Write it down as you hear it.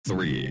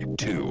Three,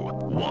 two,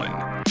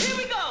 one. Here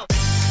we go!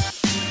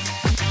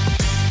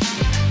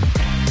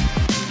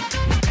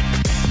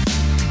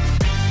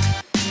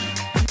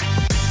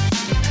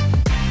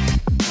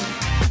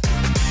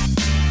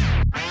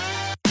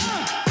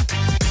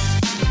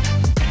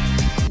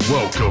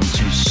 Welcome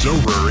to So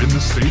Rare in the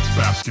States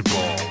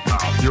Basketball. Now,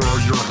 here are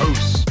your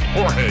hosts,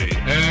 Jorge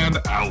and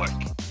Alec.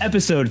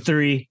 Episode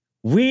 3,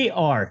 we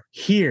are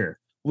here.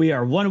 We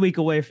are 1 week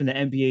away from the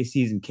NBA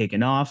season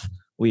kicking off.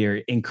 We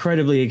are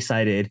incredibly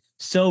excited.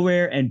 So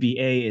Rare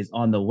NBA is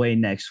on the way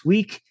next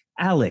week.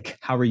 Alec,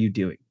 how are you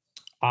doing?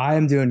 I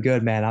am doing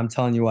good, man. I'm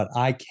telling you what,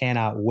 I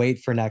cannot wait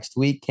for next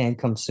week. Can't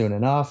come soon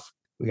enough.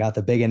 We got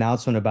the big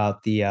announcement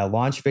about the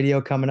launch video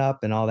coming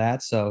up and all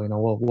that. So,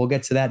 we'll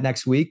get to that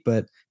next week.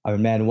 But I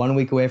mean, man, 1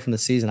 week away from the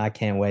season, I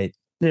can't wait.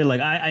 Yeah,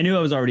 like I knew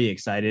I was already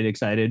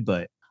excited,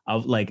 but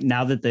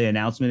now that the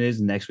announcement is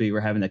next week,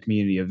 we're having a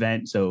community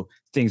event, so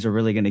things are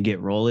really going to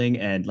get rolling.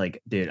 And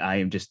like, dude,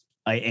 I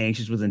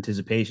anxious with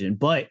anticipation.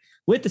 But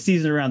with the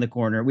season around the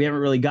corner, we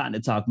haven't really gotten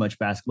to talk much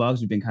basketball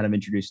because we've been kind of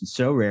introducing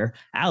So Rare.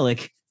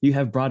 Alec, you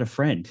have brought a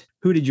friend.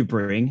 Who did you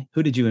bring?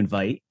 Who did you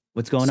invite?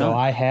 What's going on? So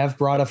I have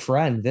brought a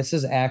friend. This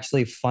is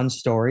actually a fun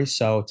story.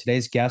 So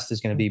today's guest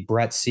is going to be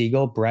Brett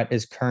Siegel. Brett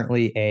is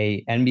currently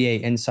a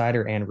NBA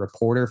insider and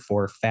reporter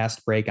for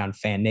Fast Break on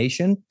Fan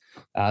Nation.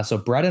 So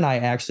Brett and I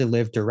actually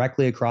lived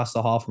directly across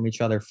the hall from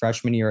each other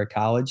freshman year of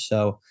college.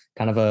 So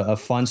kind of a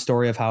fun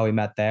story of how we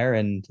met there.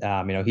 And,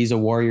 he's a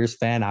Warriors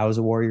fan. I was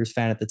a Warriors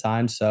fan at the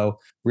time. So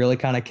really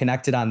kind of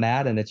connected on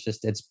that. And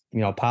it's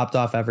popped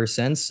off ever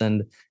since.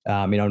 And,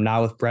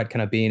 now with Brett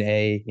kind of being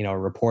a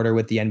reporter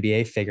with the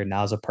NBA, figured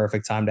now's a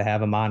perfect time to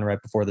have him on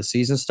right before the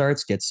season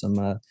starts, get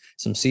some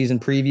season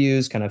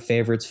previews, kind of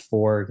favorites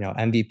for,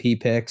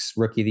 MVP picks,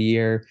 rookie of the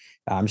year.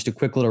 Just a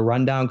quick little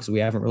rundown because we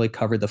haven't really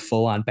covered the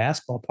full on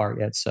basketball part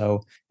yet.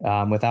 So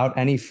without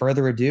any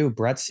further ado,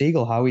 Brett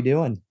Siegel, how are we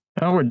doing?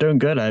 Oh, we're doing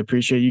good. I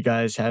appreciate you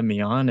guys having me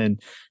on, and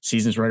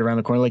season's right around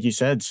the corner, like you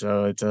said.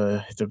 So it's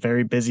a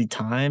very busy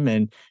time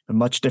and a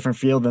much different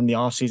feel than the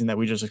off season that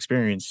we just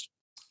experienced.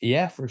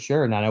 Yeah, for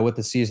sure. And I know with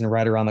the season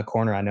right around the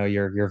corner, I know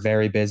you're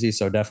very busy.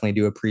 So definitely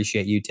do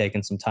appreciate you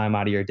taking some time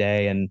out of your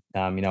day. And,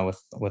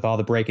 with all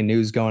the breaking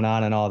news going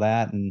on and all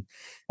that. And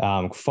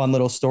fun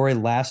little story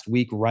last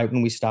week, right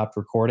when we stopped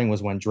recording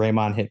was when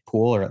Draymond hit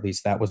Poole, or at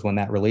least that was when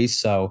that released.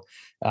 So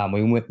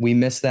we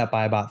missed that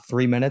by about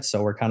 3 minutes.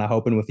 So we're kind of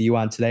hoping with you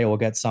on today, we'll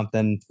get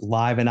something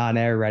live and on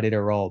air ready to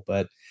roll.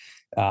 But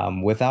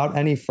without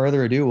any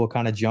further ado, we'll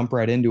kind of jump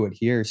right into it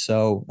here.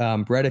 So,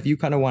 Brett, if you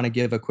kind of want to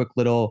give a quick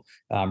little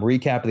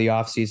recap of the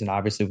offseason,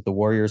 obviously with the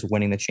Warriors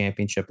winning the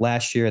championship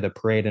last year, the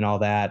parade and all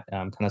that,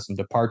 kind of some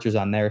departures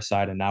on their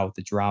side, and now with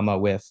the drama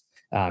with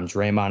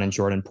Draymond and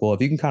Jordan Poole,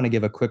 if you can kind of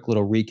give a quick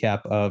little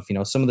recap of,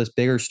 some of the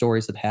bigger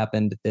stories that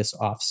happened this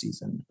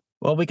offseason.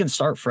 Well, we can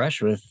start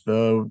fresh with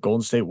the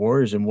Golden State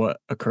Warriors and what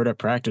occurred at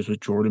practice with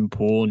Jordan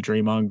Poole and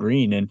Draymond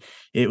Green. And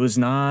it was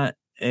not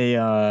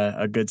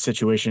a good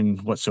situation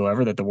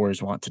whatsoever that the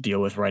Warriors want to deal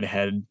with right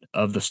ahead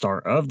of the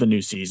start of the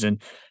new season.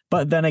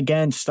 But then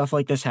again, stuff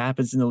like this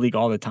happens in the league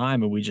all the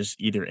time, and we just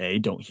either A,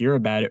 don't hear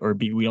about it, or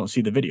B, we don't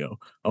see the video.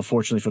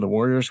 Unfortunately for the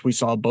Warriors, we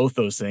saw both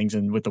those things,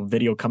 and with the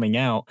video coming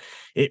out,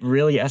 it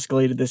really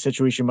escalated the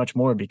situation much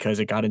more because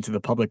it got into the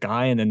public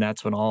eye, and then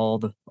that's when all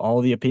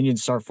the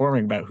opinions start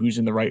forming about who's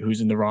in the right,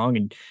 who's in the wrong,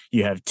 and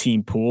you have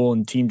Team Poole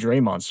and Team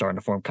Draymond starting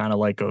to form, kind of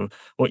like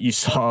what you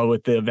saw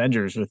with the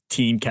Avengers with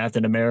Team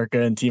Captain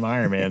America and Team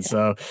Iron Man.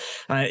 So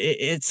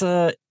it's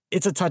a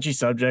touchy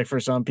subject for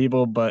some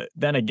people, but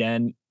then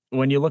again,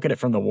 when you look at it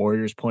from the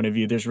Warriors' point of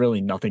view, there's really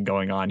nothing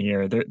going on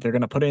here. They're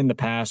going to put it in the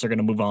past. They're going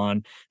to move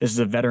on. This is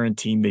a veteran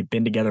team. They've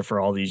been together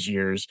for all these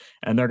years,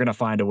 and they're going to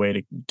find a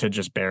way to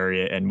just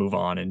bury it and move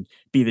on and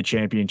be the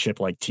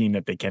championship-like team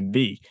that they can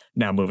be.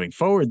 Now, moving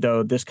forward,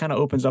 though, this kind of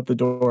opens up the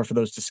door for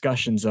those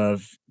discussions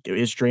of,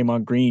 is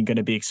Draymond Green going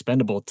to be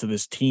expendable to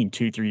this team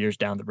 2-3 years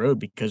down the road?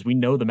 Because we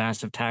know the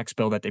massive tax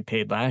bill that they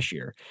paid last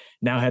year.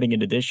 Now, heading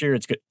into this year,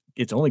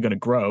 it's only going to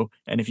grow.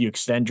 And if you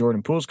extend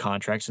Jordan Poole's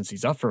contract, since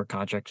he's up for a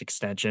contract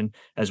extension,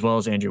 as well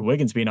as Andrew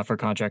Wiggins being up for a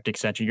contract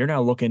extension, you're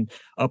now looking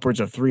upwards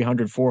of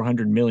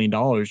 $300-400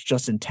 million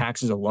just in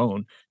taxes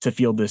alone to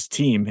field this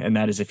team. And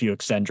that is if you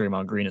extend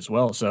Draymond Green as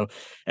well. So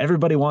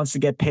everybody wants to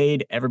get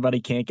paid. Everybody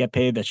can't get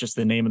paid. That's just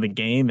the name of the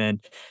game.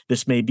 And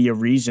this may be a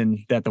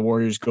reason that the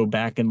Warriors go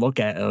back and look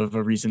at of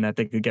a reason that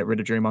they could get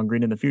rid of Draymond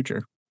Green in the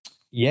future.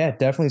 Yeah,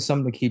 definitely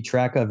something to keep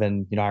track of.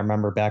 And, I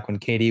remember back when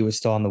KD was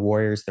still on the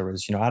Warriors, there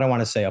was, I don't want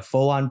to say a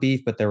full on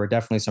beef, but there were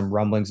definitely some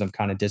rumblings of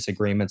kind of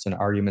disagreements and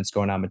arguments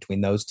going on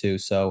between those two.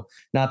 So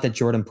not that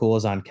Jordan Poole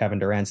is on Kevin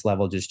Durant's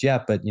level just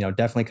yet, but,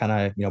 definitely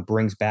kind of,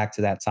 brings back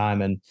to that time.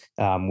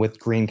 And with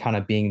Green kind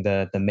of being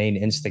the main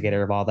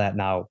instigator of all that.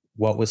 Now,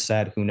 what was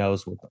said, who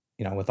knows,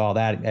 with all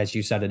that, as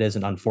you said, it is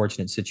an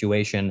unfortunate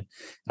situation.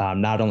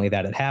 Not only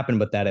that it happened,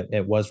 but that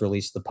it was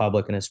released to the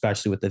public, and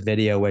especially with the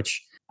video,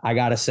 which I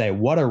got to say,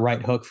 what a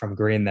right hook from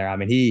Green there. I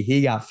mean,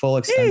 he got full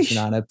extension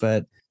on it,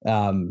 but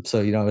so,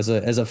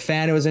 as a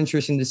fan, it was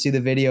interesting to see the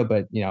video,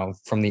 but,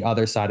 from the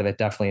other side of it,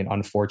 definitely an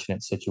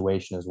unfortunate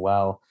situation as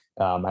well.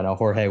 I know,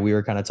 Jorge, we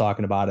were kind of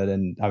talking about it.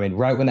 And I mean,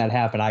 right when that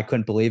happened, I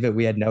couldn't believe it.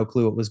 We had no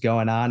clue what was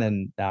going on.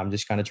 And I'm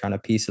just kind of trying to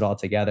piece it all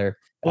together.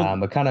 Well,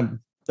 But kind of,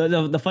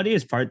 the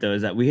funniest part though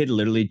is that we had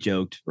literally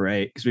joked,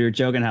 right? Because we were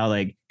joking how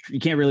like you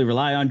can't really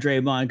rely on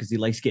Draymond because he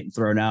likes getting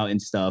thrown out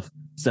and stuff.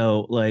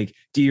 So like,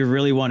 do you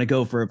really want to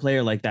go for a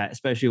player like that,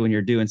 especially when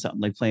you're doing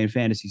something like playing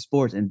fantasy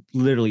sports? And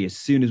literally, as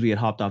soon as we had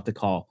hopped off the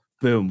call,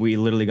 boom, we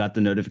literally got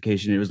the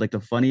notification. It was like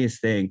the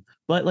funniest thing.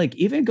 But like,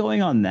 even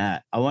going on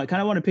that, I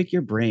kind of want to pick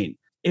your brain.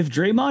 If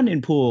Draymond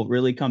and Poole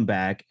really come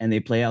back and they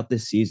play out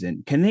this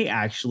season, can they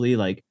actually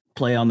like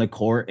play on the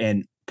court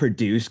and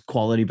produce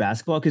quality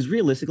basketball? Because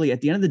realistically,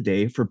 at the end of the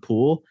day, for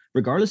Poole,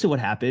 regardless of what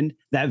happened,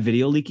 that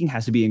video leaking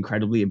has to be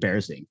incredibly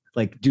embarrassing.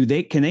 Like,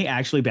 can they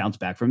actually bounce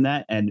back from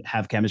that and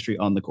have chemistry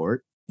on the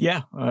court?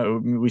 Yeah,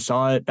 we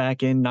saw it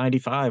back in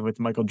 '95 with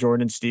Michael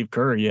Jordan and Steve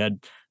Kerr. You had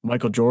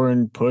Michael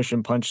Jordan push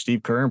and punch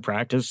Steve Kerr in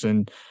practice,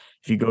 and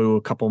if you go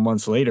a couple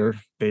months later,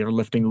 they are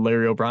lifting the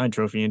Larry O'Brien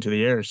Trophy into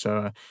the air.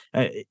 So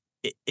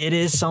it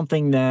is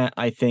something that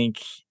I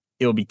think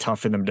it'll be tough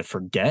for them to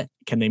forget.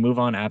 Can they move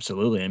on?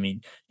 Absolutely. I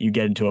mean, you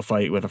get into a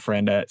fight with a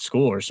friend at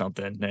school or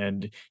something,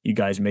 and you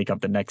guys make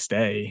up the next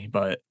day.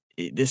 But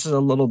this is a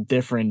little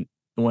different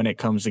when it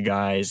comes to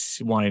guys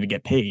wanting to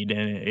get paid,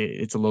 and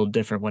it's a little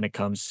different when it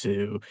comes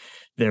to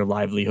their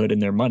livelihood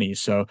and their money.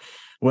 So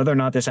whether or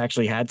not this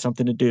actually had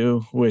something to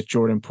do with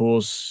Jordan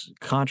Poole's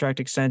contract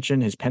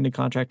extension, his pending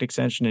contract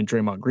extension, and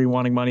Draymond Green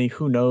wanting money,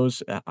 who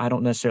knows? I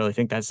don't necessarily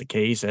think that's the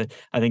case.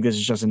 I think this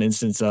is just an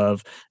instance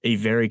of a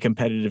very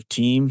competitive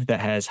team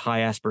that has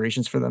high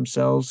aspirations for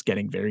themselves,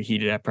 getting very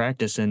heated at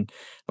practice. And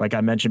like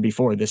I mentioned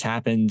before, this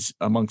happens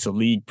amongst the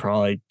league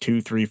probably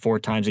 2, 3, 4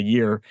 times a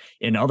year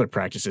in other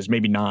practices,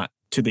 maybe not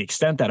to the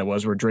extent that it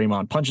was where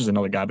Draymond punches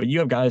another guy, but you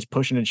have guys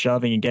pushing and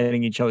shoving and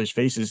getting each other's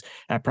faces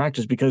at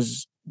practice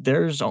because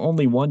there's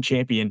only one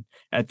champion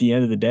at the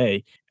end of the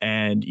day,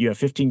 and you have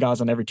 15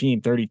 guys on every team,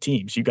 30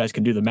 teams. You guys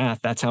can do the math.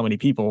 That's how many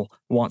people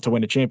want to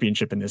win a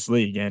championship in this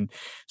league. And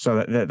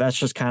so that's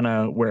just kind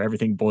of where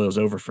everything boils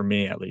over for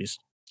me, at least.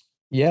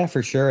 yeah,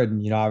 for sure.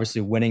 And,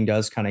 obviously winning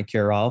does kind of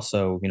cure all.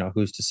 So,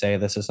 who's to say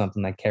this is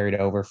something that carried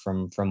over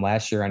from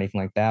last year or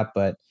anything like that.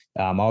 But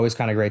always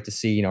kind of great to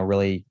see,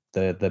 really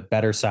the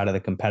better side of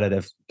the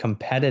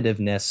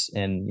competitiveness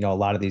and, a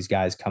lot of these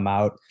guys come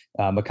out.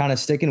 But kind of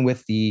sticking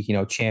with the,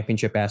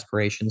 championship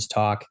aspirations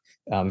talk,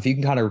 if you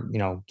can kind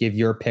of, give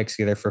your picks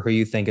either for who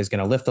you think is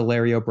going to lift the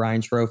Larry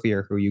O'Brien trophy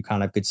or who you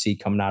kind of could see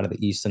coming out of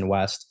the East and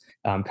West,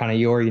 kind of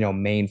your,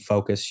 main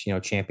focus,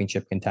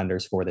 championship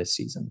contenders for this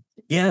season.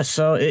 Yeah,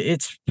 so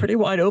it's pretty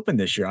wide open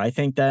this year. I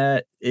think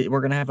that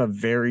we're going to have a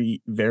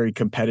very, very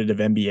competitive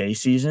NBA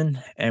season.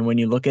 And when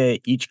you look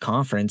at each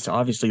conference,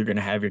 obviously you're going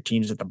to have your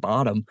teams at the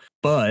bottom,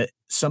 but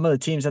some of the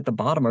teams at the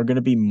bottom are going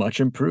to be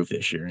much improved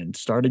this year. And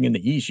starting in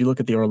the East, you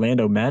look at the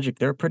Orlando Magic,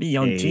 they're a pretty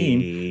young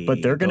team,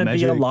 but they're going to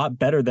be a lot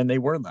better than they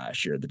were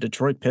last year. The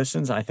Detroit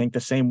Pistons, I think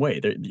the same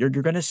way. You're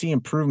going to see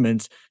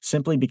improvements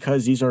simply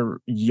because these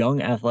are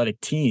young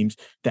athletic teams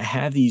that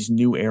have these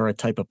new era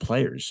type of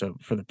players. So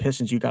for the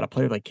Pistons, you got a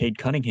player like Cade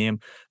Cunningham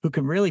who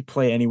can really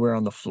play anywhere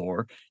on the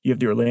floor. You have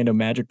the Orlando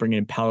Magic bringing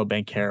in Paolo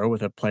Banchero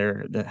with a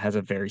player that has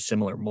a very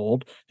similar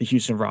mold. The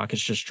Houston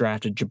Rockets just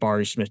drafted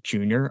Jabari Smith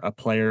Jr., a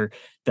player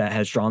that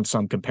has drawn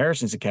some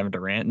comparisons to Kevin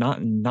Durant,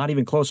 not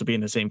even close to being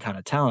the same kind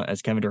of talent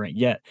as Kevin Durant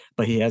yet,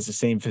 but he has the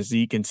same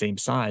physique and same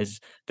size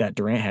that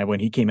Durant had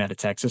when he came out of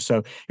Texas.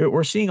 So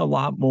we're seeing a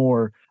lot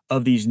more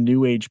of these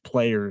new age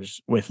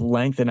players with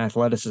length and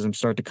athleticism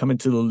start to come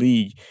into the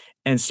league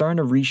and starting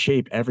to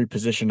reshape every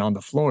position on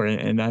the floor.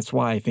 And that's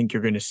why I think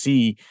you're going to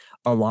see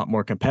a lot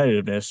more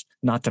competitiveness,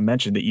 not to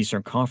mention the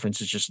Eastern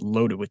Conference is just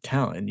loaded with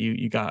talent.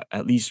 You got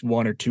at least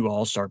 1 or 2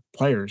 all-star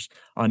players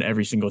on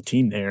every single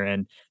team there,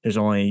 and there's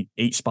only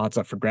 8 spots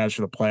up for grabs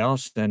for the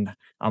playoffs. And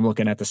I'm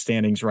looking at the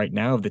standings right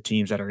now of the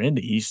teams that are in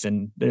the East,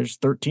 and there's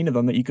 13 of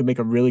them that you could make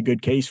a really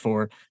good case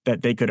for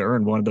that they could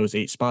earn one of those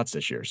 8 spots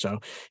this year. So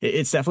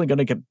it's definitely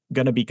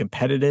going to be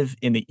competitive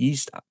in the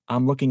East.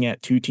 I'm looking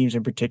at 2 teams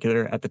in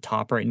particular at the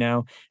top right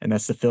now, and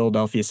that's the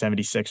Philadelphia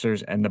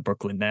 76ers and the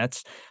Brooklyn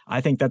Nets. I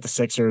think that the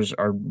Sixers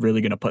are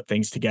really going to put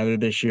things together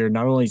this year.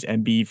 Not only is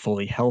Embiid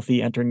fully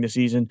healthy entering the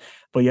season,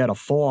 but you had a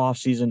full off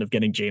season of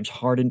getting James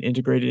Harden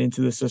integrated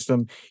into the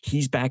system.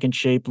 He's back in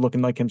shape,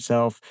 looking like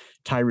himself.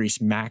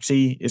 Tyrese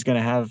Maxey is going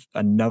to have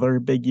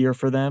another big year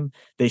for them.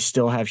 They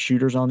still have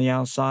shooters on the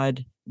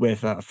outside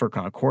with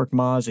Furkan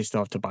Korkmaz. They still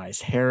have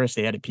Tobias Harris.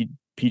 They had a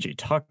PJ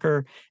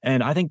Tucker.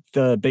 And I think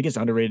the biggest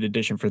underrated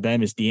addition for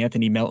them is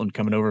DeAnthony Melton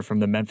coming over from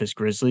the Memphis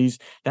Grizzlies.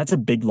 That's a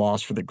big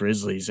loss for the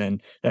Grizzlies,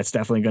 and that's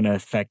definitely going to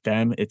affect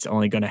them. It's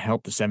only going to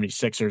help the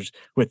 76ers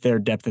with their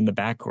depth in the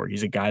backcourt.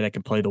 He's a guy that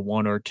can play the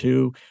 1 or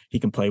 2. He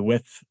can play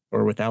with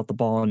or without the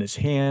ball in his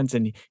hands,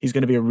 and he's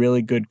going to be a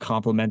really good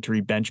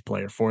complementary bench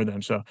player for them.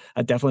 So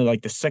I definitely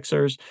like the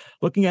Sixers.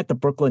 Looking at the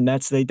Brooklyn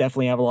Nets, they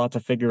definitely have a lot to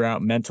figure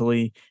out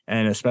mentally,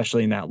 and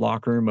especially in that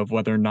locker room of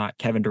whether or not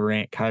Kevin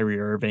Durant,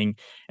 Kyrie Irving,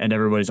 and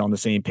everybody's on the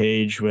same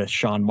page with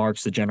Sean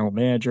Marks, the general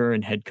manager,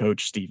 and head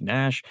coach Steve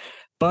Nash.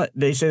 But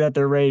they say that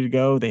they're ready to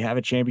go. They have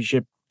a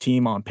championship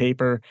team on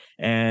paper.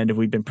 And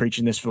we've been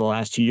preaching this for the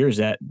last 2 years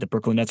that the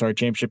Brooklyn Nets are a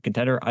championship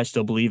contender. I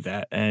still believe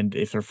that. And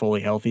if they're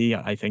fully healthy,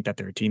 I think that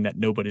they're a team that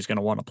nobody's going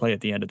to want to play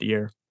at the end of the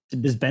year.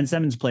 Does Ben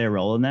Simmons play a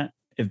role in that?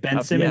 If Ben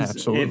Yeah, Simmons,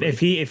 absolutely.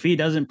 if he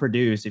doesn't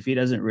produce, if he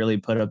doesn't really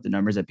put up the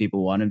numbers that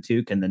people want him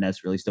to, can the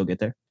Nets really still get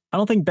there? I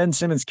don't think Ben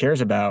Simmons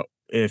cares about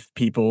if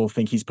people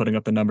think he's putting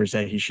up the numbers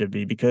that he should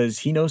be, because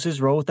he knows his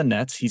role with the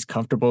Nets. He's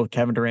comfortable with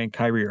Kevin Durant,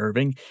 Kyrie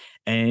Irving,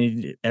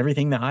 and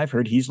everything that I've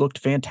heard, he's looked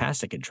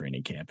fantastic in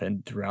training camp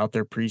and throughout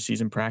their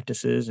preseason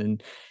practices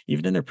and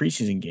even in their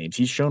preseason games.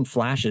 He's shown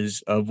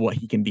flashes of what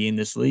he can be in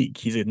this league.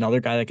 He's another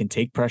guy that can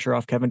take pressure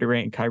off Kevin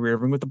Durant and Kyrie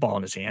Irving with the ball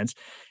in his hands.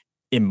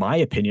 In my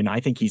opinion, I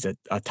think he's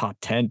a top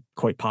 10,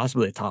 quite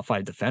possibly a top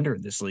 5 defender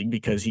in this league,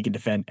 because he can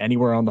defend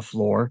anywhere on the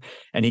floor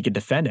and he can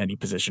defend any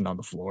position on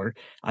the floor.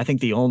 I think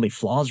the only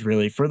flaws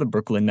really for the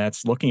Brooklyn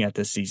Nets looking at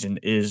this season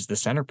is the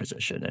center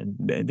position,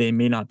 and they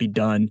may not be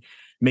done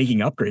making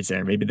upgrades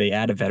there. Maybe they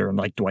add a veteran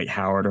like Dwight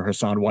Howard or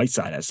Hassan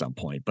Whiteside at some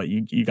point, but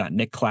you got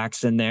Nick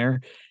Claxton there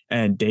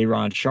and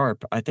Day'Ron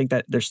Sharpe. I think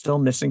that they're still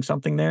missing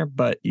something there,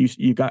 but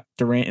you got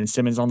Durant and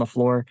Simmons on the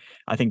floor.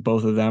 I think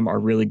both of them are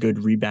really good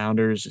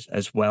rebounders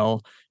as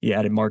well. You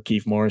added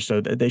Markieff Morris, so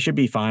they should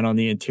be fine on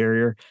the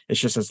interior. It's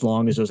just as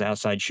long as those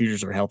outside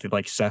shooters are healthy,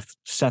 like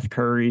Seth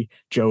Curry,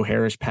 Joe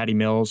Harris, Patty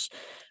Mills.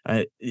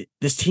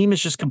 This team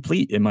is just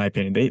complete, in my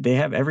opinion. They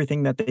have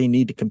everything that they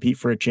need to compete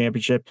for a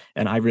championship,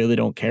 and I really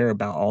don't care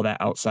about all that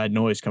outside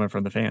noise coming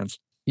from the fans.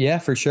 Yeah,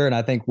 for sure. And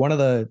I think one of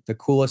the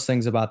coolest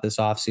things about this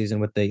offseason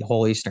with the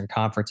whole Eastern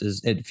Conference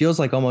is it feels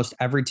like almost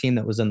every team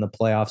that was in the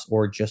playoffs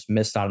or just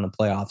missed out on the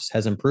playoffs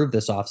has improved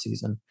this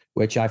offseason,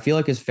 which I feel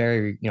like is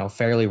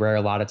fairly rare.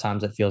 A lot of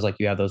times it feels like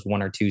you have those 1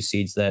 or 2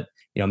 seeds that,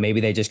 maybe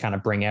they just kind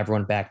of bring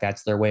everyone back.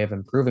 That's their way of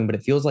improving. But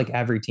it feels like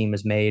every team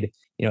has made,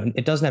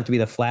 it doesn't have to be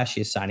the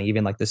flashiest signing.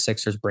 Even like the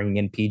Sixers bringing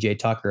in PJ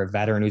Tucker, a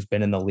veteran who's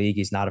been in the league.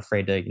 He's not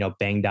afraid to,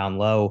 bang down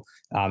low.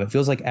 It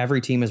feels like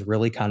every team has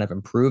really kind of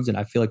improved. And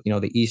I feel like,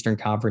 the Eastern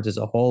Conference as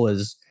a whole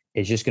is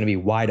just going to be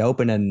wide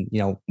open. And,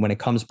 when it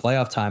comes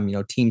playoff time,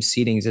 team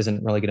seedings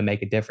isn't really going to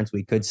make a difference.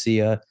 We could see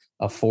a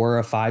 4 or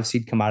a 5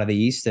 seed come out of the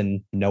East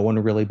and no one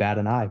really bat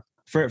an eye.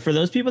 For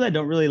those people that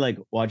don't really like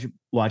watch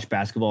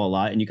basketball a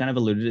lot, and you kind of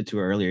alluded it to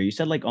earlier, you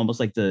said like almost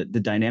like the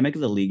dynamic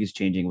of the league is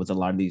changing with a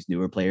lot of these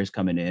newer players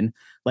coming in.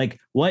 Like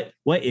what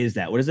is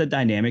that? What is the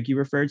dynamic you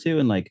refer to?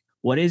 And like,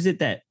 what is it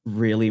that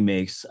really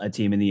makes a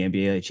team in the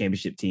NBA a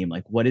championship team?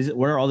 Like, what is it?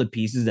 What are all the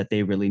pieces that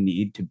they really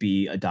need to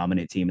be a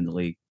dominant team in the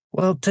league?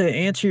 Well, to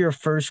answer your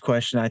first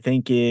question, I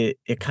think it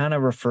kind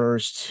of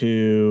refers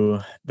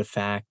to the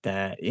fact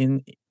that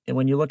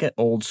when you look at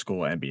old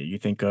school NBA, you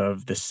think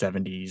of the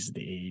 70s,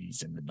 the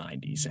 80s, and the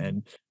 90s,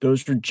 and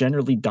those were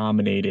generally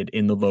dominated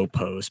in the low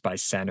post by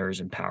centers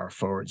and power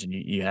forwards. And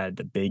you had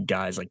the big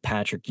guys like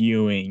Patrick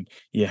Ewing,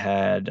 you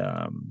had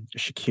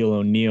Shaquille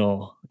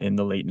O'Neal in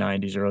the late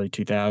 90s, early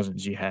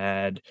 2000s, you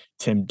had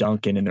Tim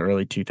Duncan in the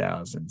early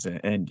 2000s,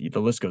 and the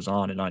list goes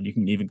on and on. You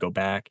can even go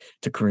back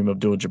to Kareem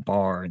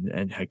Abdul-Jabbar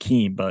and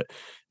Hakeem, but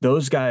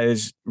those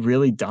guys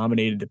really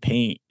dominated the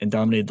paint and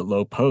dominated the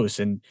low post.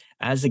 And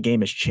as the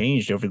game has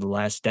changed over the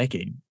last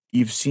decade,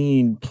 you've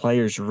seen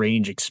players'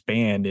 range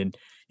expand, and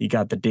you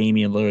got the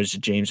Damian Lillards, the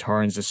James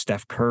Hardens, the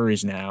Steph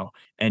Currys now,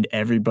 and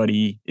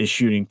everybody is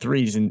shooting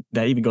threes. And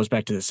that even goes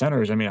back to the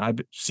centers. I mean, I've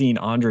seen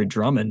Andre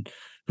Drummond,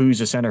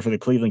 who's a center for the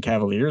Cleveland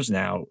Cavaliers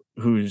now,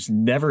 who's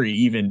never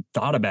even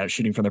thought about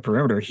shooting from the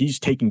perimeter. He's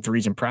taking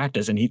threes in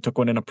practice, and he took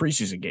one in a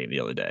preseason game the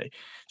other day.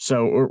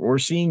 So we're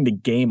seeing the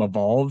game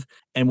evolve.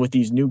 And with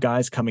these new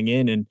guys coming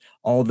in and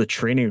all the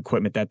training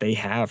equipment that they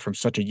have from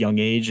such a young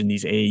age and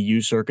these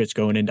AAU circuits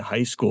going into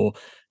high school,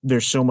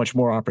 there's so much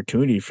more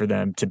opportunity for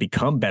them to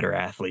become better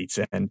athletes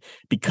and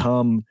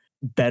become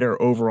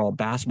better overall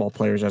basketball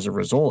players as a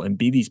result and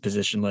be these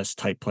positionless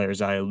type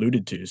players I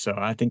alluded to. So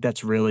I think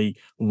that's really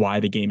why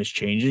the game is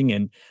changing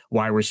and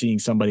why we're seeing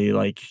somebody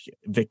like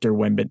Victor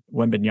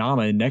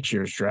Wembanyama in next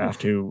year's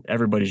draft, who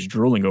everybody's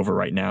drooling over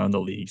right now in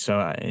the league.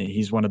 So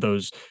he's one of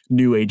those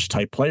new age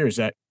type players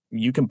that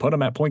you can put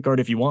him at point guard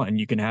if you want, and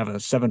you can have a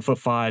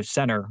 7'5"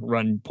 center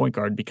run point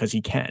guard because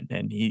he can,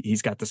 and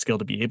he's got the skill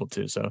to be able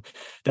to. So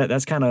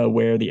that's kind of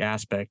where the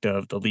aspect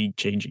of the league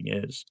changing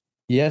is.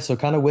 Yeah, so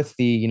kind of with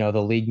the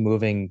league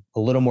moving a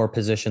little more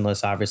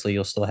positionless, obviously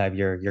you'll still have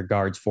your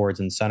guards, forwards,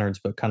 and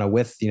centers, but kind of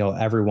with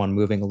everyone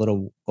moving a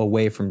little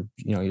away from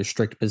your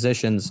strict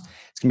positions,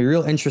 it's gonna be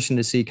real interesting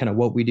to see kind of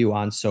what we do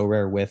on So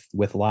Rare with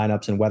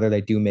lineups and whether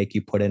they do make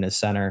you put in a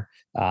center,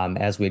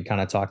 as we had kind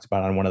of talked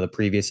about on one of the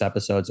previous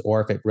episodes, or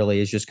if it really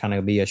is just kind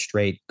of be a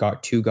straight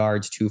two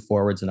guards, two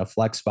forwards, and a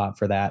flex spot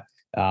for that.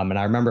 And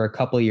I remember a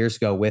couple of years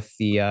ago with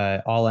the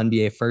All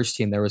NBA first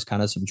team, there was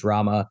kind of some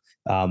drama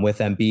with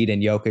Embiid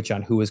and Jokic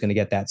on who was going to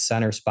get that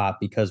center spot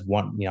because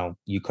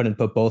you couldn't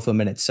put both of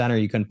them in at center,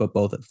 you couldn't put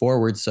both at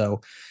forward.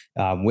 So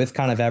with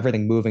kind of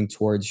everything moving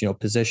towards,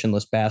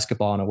 positionless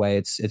basketball in a way,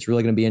 it's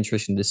really going to be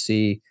interesting to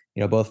see,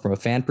 both from a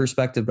fan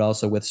perspective, but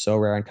also with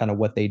SoRare and kind of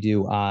what they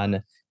do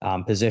on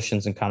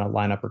positions and kind of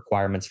lineup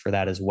requirements for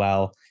that as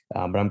well.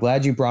 But I'm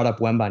glad you brought up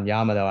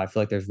Wembanyama, though. I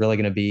feel like there's really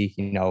going to be,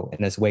 in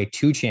this way,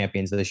 two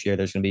champions this year.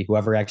 There's going to be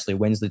whoever actually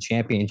wins the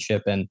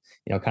championship, and,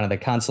 kind of the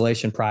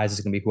consolation prize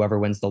is going to be whoever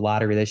wins the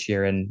lottery this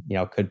year and,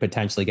 could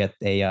potentially get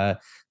a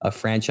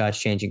franchise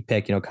changing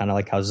pick, kind of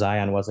like how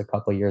Zion was a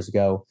couple of years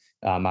ago.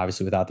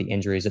 Obviously, without the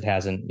injuries, it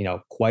hasn't,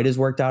 quite as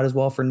worked out as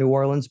well for New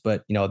Orleans.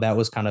 But, that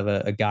was kind of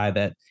a guy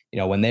that,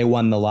 when they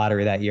won the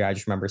lottery that year, I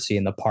just remember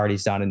seeing the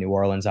parties down in New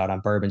Orleans out on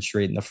Bourbon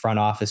Street and the front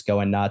office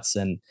going nuts.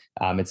 And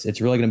it's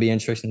really going to be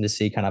interesting to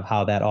see kind of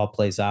how that all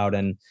plays out.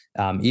 And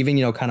even,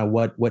 kind of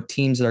what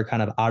teams that are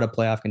kind of out of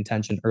playoff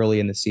contention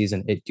early in the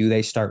season, do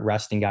they start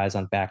resting guys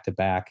on back to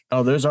back?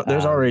 Oh, there's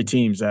already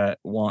teams that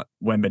want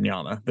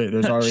Wembanyama.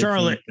 There's already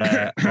Charlotte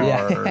that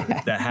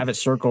that have it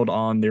circled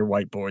on their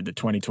whiteboard, the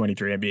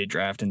 2023 NBA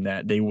draft, and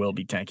that they will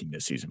be tanking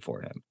this season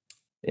for him.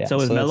 Yeah,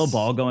 so is Melo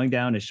Ball going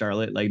down? Is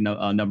Charlotte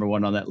number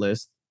one on that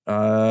list?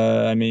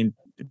 I mean,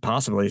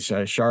 possibly.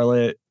 So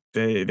Charlotte,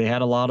 they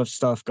had a lot of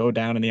stuff go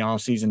down in the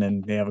offseason,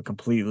 and they have a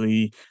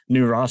completely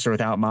new roster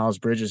without Miles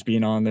Bridges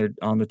being on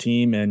the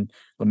team and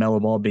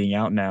LaMelo Ball being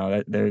out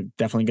now. They're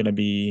definitely going to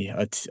be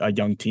a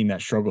young team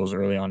that struggles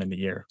early on in the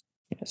year.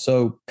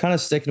 So kind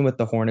of sticking with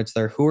the Hornets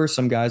there, who are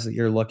some guys that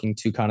you're looking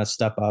to kind of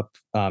step up,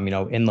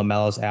 in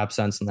LaMelo's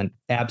absence,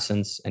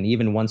 and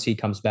even once he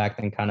comes back,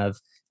 then kind of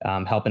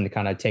helping to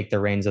kind of take the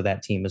reins of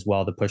that team as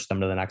well to push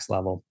them to the next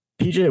level?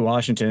 PJ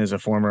Washington is a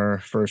former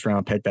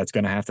first-round pick that's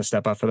going to have to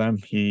step up for them.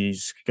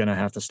 He's going to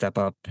have to step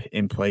up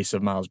in place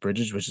of Miles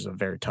Bridges, which is a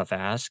very tough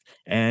ask.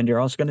 And you're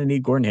also going to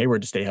need Gordon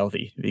Hayward to stay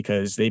healthy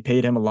because they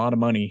paid him a lot of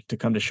money to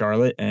come to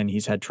Charlotte, and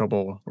he's had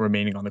trouble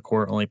remaining on the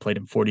court, only played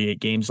in 48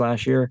 games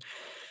last year.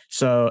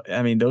 So,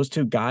 I mean, those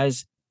two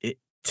guys,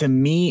 to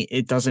me,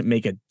 it doesn't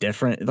make a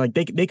difference. Like,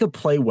 they could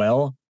play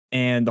well,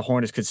 and the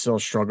Hornets could still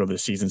struggle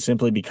this season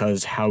simply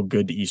because how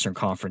good the Eastern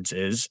Conference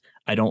is.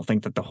 I don't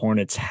think that the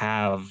Hornets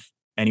have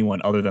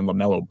anyone other than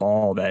LaMelo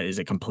Ball that is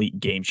a complete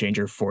game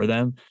changer for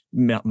them.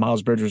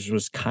 Miles Bridges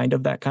was kind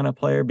of that kind of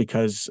player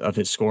because of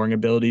his scoring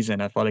abilities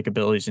and athletic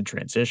abilities in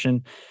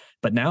transition.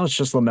 But now it's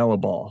just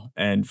LaMelo Ball.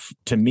 And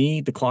to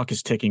me, the clock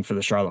is ticking for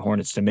the Charlotte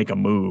Hornets to make a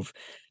move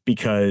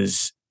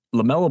because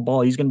LaMelo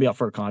Ball, he's going to be up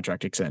for a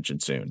contract extension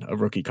soon, a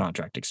rookie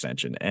contract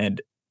extension.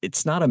 And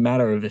it's not a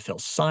matter of if he'll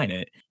sign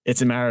it.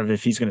 It's a matter of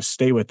if he's going to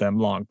stay with them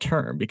long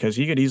term, because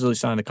he could easily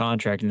sign the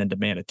contract and then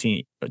demand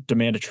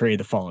a trade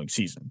the following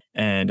season.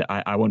 And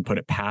I wouldn't put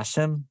it past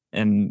him.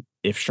 And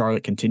if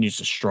Charlotte continues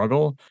to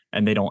struggle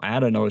and they don't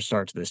add another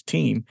star to this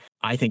team,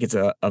 I think it's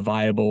a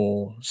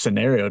viable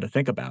scenario to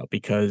think about,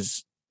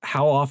 because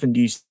how often do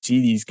you see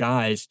these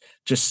guys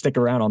just stick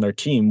around on their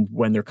team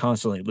when they're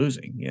constantly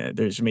losing? Yeah,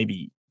 there's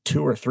maybe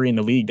 2 or 3 in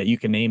the league that you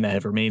can name that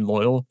have remained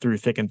loyal through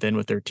thick and thin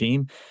with their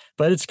team,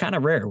 but it's kind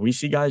of rare. We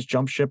see guys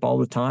jump ship all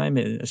the time,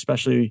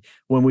 especially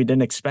when we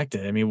didn't expect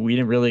it. I mean, we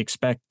didn't really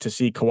expect to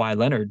see Kawhi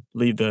Leonard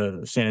leave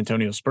the San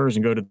Antonio Spurs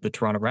and go to the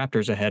Toronto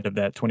Raptors ahead of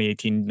that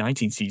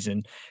 2018-19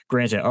 season.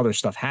 Granted, other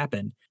stuff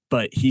happened,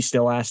 but he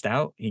still asked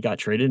out. He got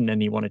traded, and then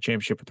he won a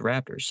championship with the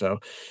Raptors. So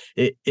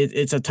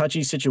it's a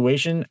touchy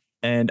situation.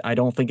 And I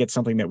don't think it's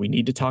something that we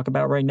need to talk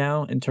about right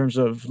now in terms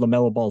of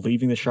LaMelo Ball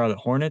leaving the Charlotte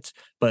Hornets,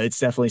 but it's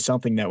definitely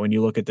something that when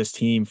you look at this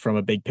team from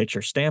a big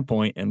picture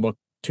standpoint and look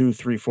 2,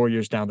 3, 4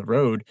 years down the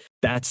road,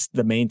 that's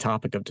the main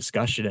topic of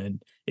discussion.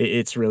 And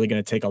it's really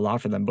going to take a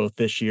lot for them both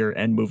this year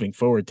and moving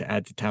forward to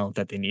add the talent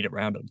that they need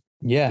around them.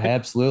 Yeah,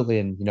 absolutely.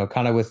 And,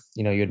 kind of with,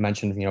 you had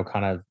mentioned,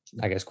 kind of,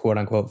 I guess, quote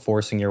unquote,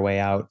 forcing your way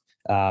out.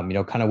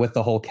 Kind of with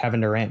the whole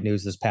Kevin Durant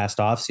news this past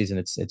offseason,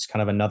 it's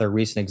kind of another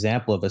recent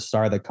example of a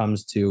star that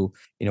comes to,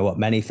 what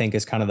many think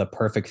is kind of the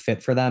perfect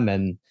fit for them.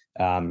 And,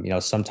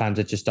 sometimes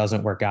it just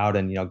doesn't work out.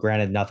 And,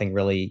 granted, nothing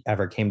really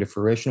ever came to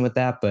fruition with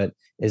that. But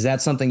is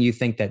that something you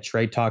think that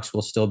trade talks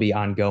will still be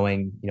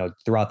ongoing,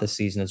 throughout the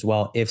season as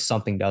well, if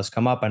something does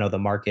come up? I know the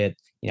market,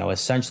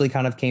 essentially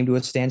kind of came to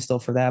a standstill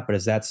for that. But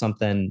is that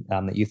something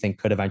that you think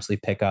could eventually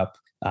pick up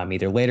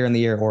either later in the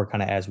year or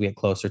kind of as we get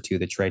closer to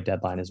the trade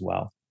deadline as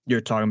well? You're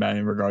talking about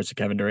in regards to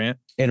Kevin Durant?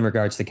 In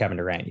regards to Kevin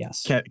Durant,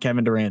 yes.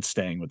 Kevin Durant's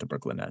staying with the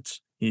Brooklyn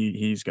Nets.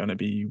 He's going to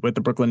be with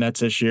the Brooklyn Nets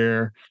this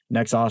year.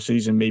 Next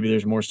offseason, maybe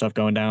there's more stuff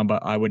going down,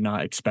 but I would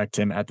not expect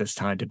him at this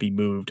time to be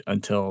moved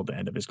until the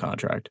end of his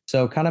contract.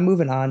 So kind of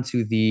moving on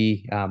to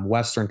the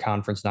Western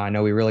Conference now. I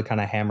know we really kind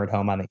of hammered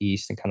home on the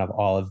East and kind of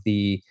all of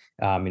the,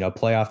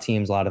 playoff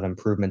teams, a lot of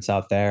improvements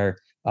out there.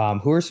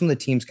 Who are some of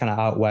the teams kind of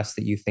out West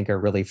that you think are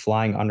really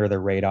flying under the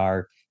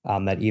radar,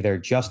 that either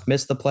just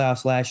missed the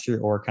playoffs last year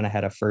or kind of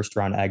had a first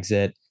round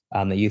exit,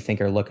 that you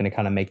think are looking to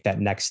kind of make that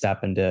next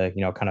step into,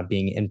 kind of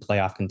being in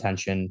playoff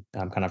contention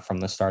kind of from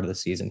the start of the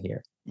season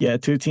here? Yeah,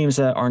 2 teams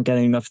that aren't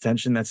getting enough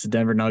attention. That's the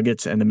Denver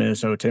Nuggets and the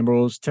Minnesota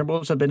Timberwolves.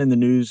 Timberwolves have been in the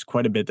news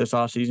quite a bit this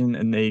offseason,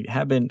 and they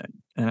have been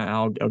and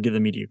I'll give the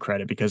media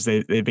credit because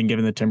they've been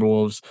giving the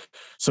Timberwolves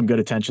some good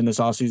attention this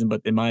offseason,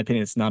 but in my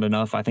opinion, it's not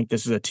enough. I think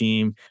this is a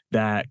team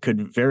that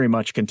could very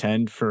much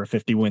contend for a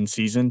 50-win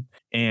season,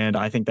 and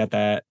I think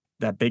that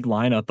big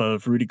lineup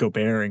of Rudy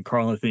Gobert and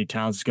Karl Anthony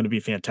Towns is going to be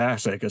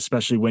fantastic,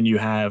 especially when you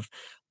have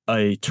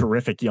a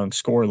terrific young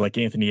scorer like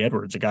Anthony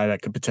Edwards, a guy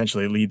that could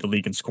potentially lead the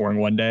league in scoring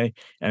one day,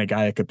 and a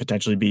guy that could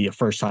potentially be a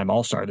first-time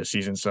All-Star this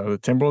season. So the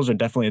Timberwolves are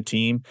definitely a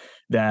team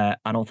that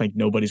I don't think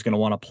nobody's going to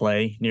want to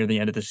play near the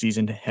end of the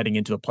season heading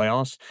into the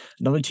playoffs.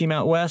 Another team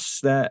out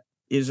west that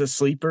is a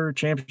sleeper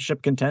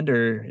championship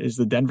contender is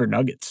the Denver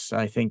Nuggets.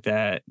 I think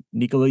that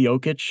Nikola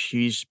Jokic,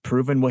 he's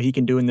proven what he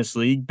can do in this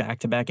league,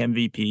 back-to-back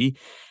MVP.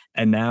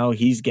 And now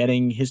he's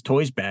getting his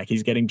toys back.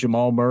 He's getting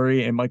Jamal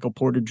Murray and Michael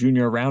Porter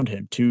Jr. around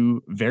him,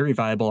 two very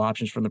viable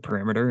options from the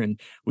perimeter. And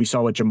we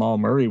saw what Jamal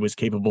Murray was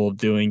capable of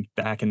doing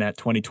back in that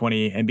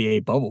 2020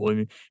 NBA bubble. I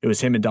mean, it was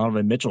him and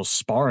Donovan Mitchell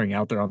sparring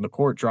out there on the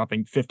court,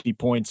 dropping 50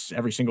 points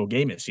every single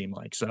game, it seemed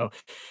like. So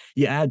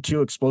you add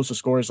two explosive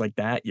scorers like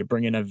that, you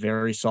bring in a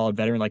very solid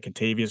veteran like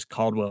Kentavious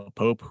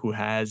Caldwell-Pope, who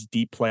has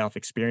deep playoff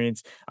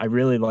experience. I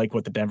really like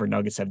what the Denver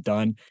Nuggets have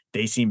done.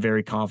 They seem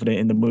very confident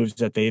in the moves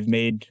that they've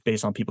made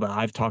based on people that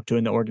I've talked to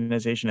in the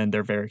organization, and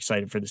they're very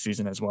excited for the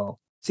season as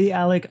well. See,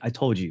 Alec, I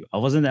told you I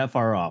wasn't that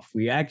far off.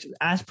 We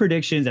asked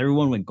predictions.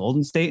 Everyone went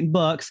Golden State and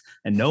Bucks,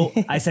 and no,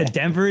 I said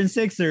Denver and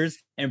Sixers.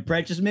 And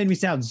Brett just made me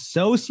sound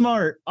so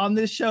smart on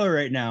this show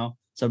right now.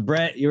 So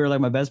Brett, you were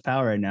like my best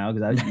pal right now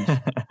because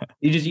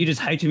you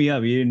just hyped me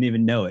up. You didn't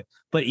even know it.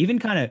 But even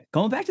kind of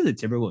going back to the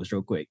Timberwolves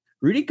real quick,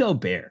 Rudy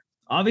Gobert.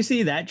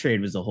 Obviously, that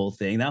trade was the whole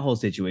thing. That whole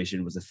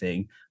situation was a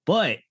thing.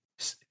 But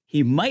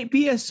he might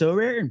be a So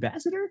Rare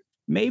ambassador,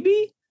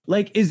 maybe.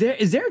 Like, is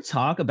there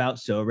talk about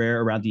So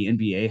Rare around the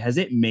NBA? Has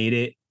it made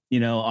it,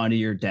 onto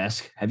your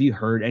desk? Have you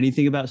heard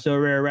anything about So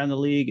Rare around the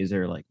league? Is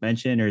there like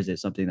mention, or is it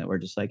something that we're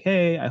just like,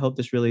 hey, I hope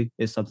this really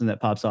is something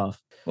that pops off?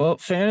 Well,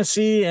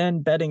 fantasy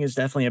and betting is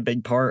definitely a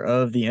big part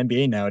of the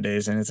NBA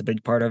nowadays, and it's a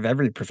big part of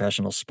every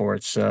professional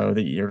sport. So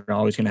that you're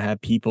always going to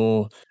have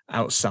people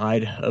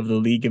outside of the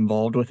league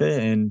involved with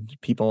it, and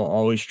people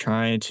always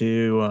trying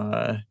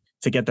to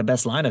get the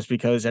best lineups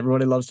because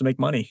everybody loves to make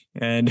money.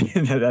 And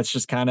that's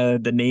just kind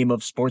of the name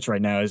of sports right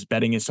now. Is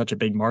betting is such a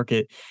big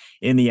market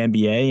in the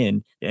NBA,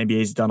 and the NBA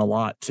has done a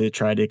lot to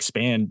try to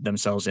expand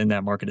themselves in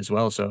that market as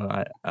well. So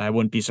I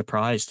wouldn't be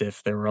surprised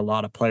if there were a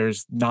lot of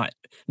players, not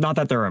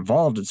that they're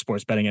involved in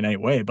sports betting in any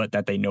way, but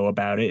that they know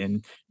about it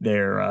and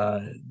they're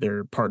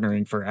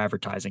partnering for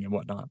advertising and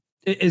whatnot.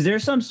 Is there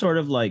some sort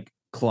of like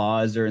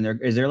clause, or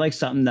is there like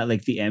something that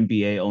like the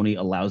NBA only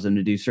allows them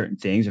to do certain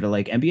things, or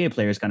like NBA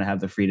players kind of have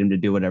the freedom to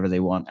do whatever they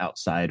want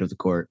outside of the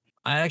court?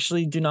 I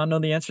actually do not know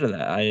the answer to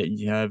that. I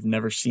have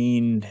never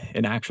seen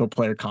an actual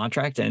player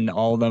contract, and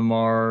all of them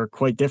are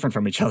quite different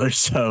from each other.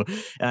 So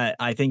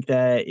I think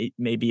that it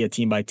may be a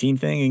team by team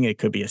thing. It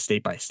could be a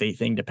state by state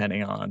thing,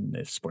 depending on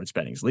if sports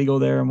betting is legal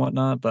there and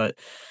whatnot. But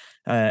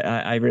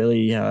I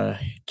really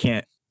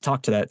can't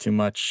talk to that too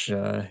much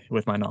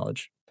with my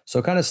knowledge.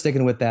 So kind of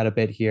sticking with that a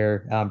bit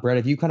here, Brett,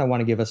 if you kind of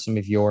want to give us some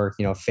of your,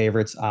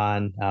 favorites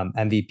on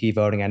MVP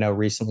voting. I know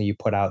recently you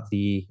put out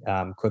the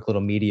quick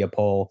little media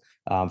poll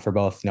for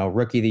both,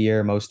 Rookie of the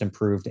Year, Most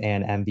Improved,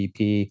 and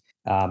MVP.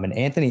 And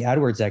Anthony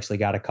Edwards actually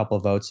got a couple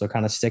of votes. So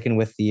kind of sticking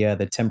with the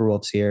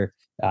Timberwolves here.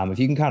 If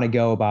you can kind of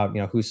go about,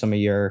 who some of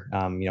your,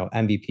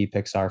 MVP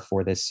picks are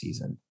for this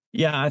season.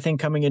 Yeah, I think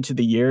coming into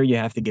the year, you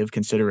have to give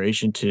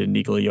consideration to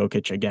Nikola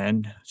Jokic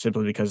again,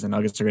 simply because the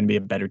Nuggets are going to be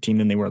a better team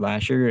than they were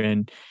last year.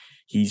 And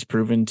he's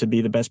proven to be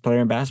the best player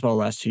in basketball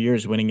the last 2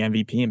 years, winning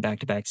MVP in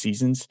back-to-back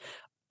seasons.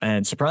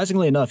 And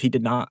surprisingly enough, he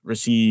did not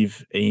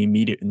receive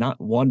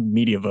not one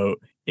media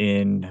vote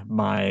in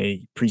my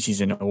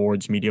preseason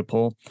awards media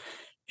poll.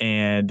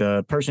 And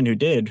the person who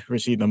did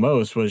receive the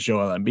most was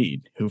Joel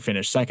Embiid, who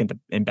finished second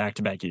in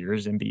back-to-back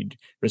years. Embiid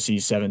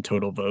received 7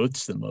 total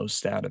votes, the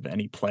most out of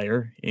any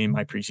player in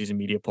my preseason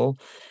media poll.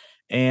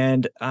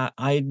 And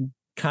I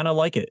kind of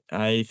like it.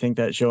 I think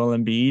that Joel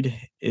Embiid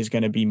is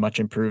going to be much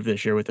improved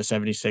this year with the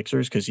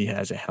 76ers because he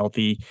has a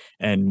healthy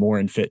and more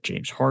in fit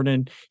James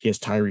Harden. He has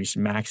Tyrese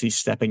Maxey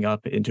stepping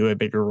up into a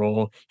bigger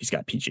role. He's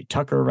got PJ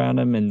Tucker around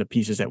him and the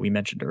pieces that we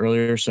mentioned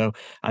earlier. So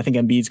I think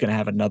Embiid's going to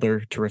have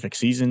another terrific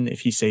season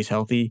if he stays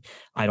healthy.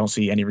 I don't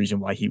see any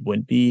reason why he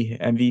wouldn't be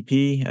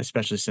MVP,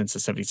 especially since the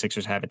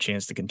 76ers have a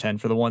chance to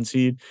contend for the 1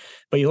 seed.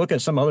 But you look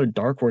at some other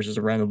dark horses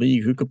around the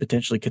league who could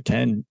potentially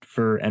contend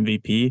for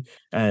MVP.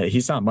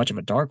 He's not much of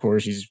a dark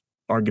horse. He's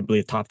arguably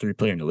a top 3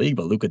 player in the league,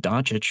 but Luka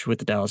Doncic with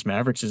the Dallas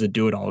Mavericks is a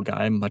do-it-all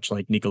guy, much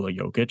like Nikola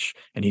Jokic,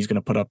 and he's going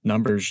to put up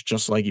numbers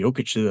just like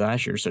Jokic did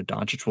last year, so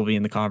Doncic will be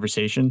in the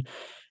conversation.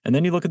 And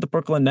then you look at the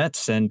Brooklyn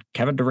Nets and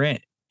Kevin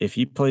Durant. If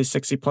he plays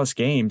 60-plus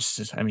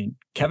games, I mean,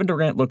 Kevin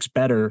Durant looks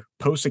better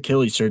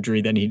post-Achilles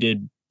surgery than he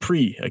did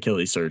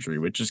pre-Achilles surgery,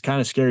 which is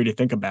kind of scary to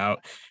think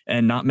about,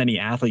 and not many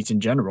athletes in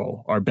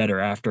general are better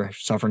after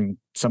suffering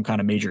some kind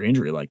of major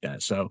injury like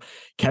that. So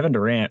Kevin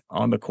Durant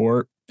on the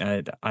court,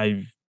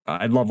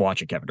 I love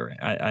watching Kevin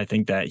Durant. I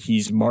think that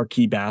he's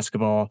marquee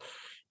basketball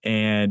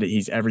and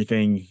he's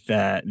everything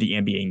that the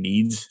NBA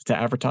needs to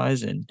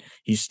advertise, and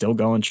he's still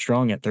going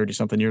strong at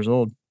 30-something years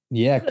old.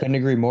 Yeah, couldn't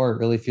agree more. It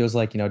really feels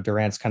like,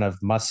 Durant's kind of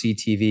must-see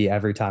TV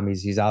every time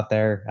he's out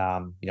there.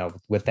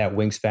 With that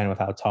wingspan, with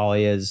how tall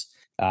he is,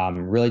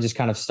 really just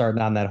kind of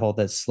starting on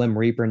that Slim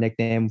Reaper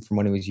nickname from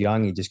when he was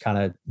young. He just kind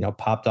of,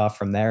 popped off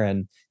from there.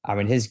 And I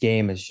mean, his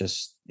game is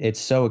just, it's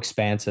so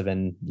expansive.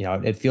 And,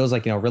 it feels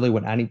like, really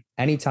when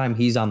anytime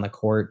he's on the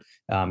court,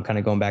 kind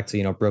of going back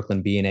to,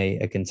 Brooklyn being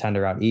a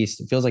contender out East,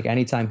 it feels like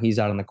anytime he's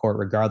out on the court,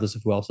 regardless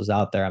of who else is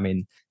out there, I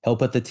mean, he'll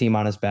put the team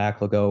on his back.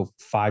 He'll go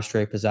 5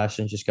 straight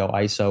possessions, just go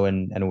ISO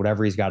and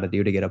whatever he's got to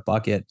do to get a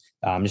bucket.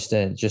 Just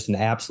an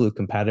absolute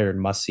competitor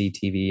and must see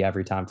TV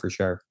every time for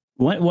sure.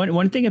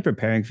 One thing in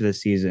preparing for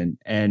this season,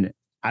 and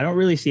I don't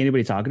really see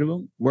anybody talking to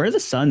them. Where are the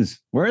Suns?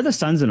 Where are the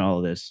Suns in all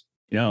of this?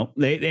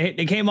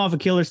 They came off a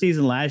killer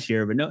season last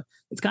year, but no,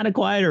 it's kind of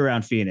quiet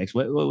around Phoenix.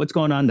 What's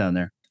going on down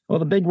there? Well,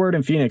 the big word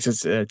in Phoenix,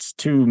 it's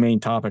 2 main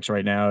topics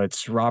right now.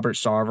 It's Robert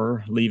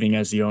Sarver leaving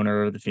as the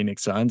owner of the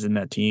Phoenix Suns, and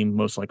that team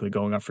most likely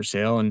going up for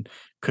sale and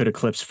could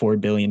eclipse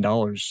 $4 billion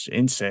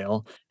in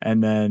sale.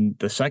 And then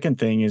the second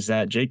thing is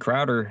that Jay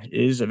Crowder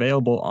is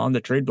available on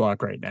the trade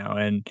block right now,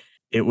 and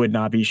it would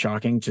not be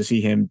shocking to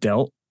see him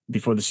dealt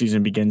before the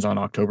season begins on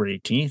October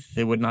 18th.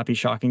 It would not be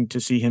shocking to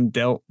see him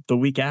dealt the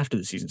week after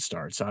the season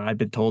starts. I've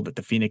been told that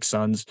the Phoenix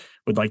Suns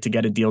would like to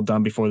get a deal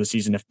done before the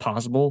season if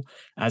possible.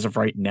 As of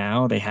right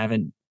now, they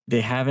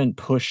haven't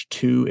pushed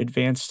to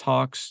advanced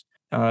talks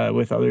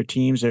with other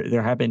teams.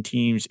 There have been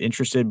teams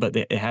interested, but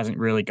it hasn't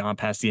really gone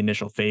past the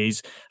initial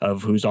phase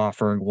of who's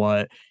offering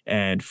what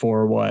and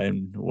for what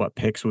and what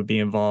picks would be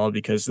involved,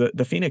 because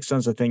the Phoenix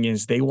Suns, the thing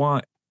is, they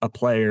want a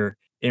player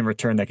in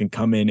return that can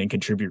come in and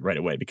contribute right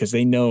away, because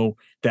they know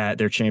that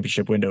their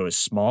championship window is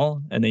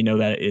small and they know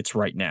that it's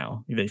right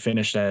now. They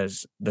finished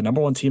as the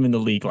number 1 team in the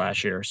league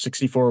last year,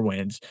 64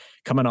 wins,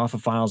 coming off a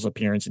finals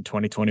appearance in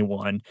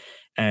 2021,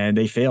 and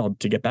they failed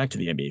to get back to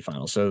the NBA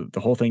finals. So the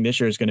whole thing this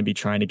year is going to be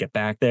trying to get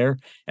back there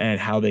and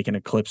how they can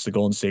eclipse the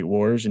Golden State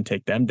Warriors and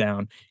take them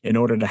down in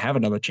order to have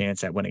another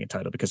chance at winning a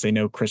title, because they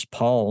know Chris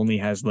Paul only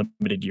has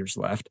limited years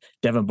left.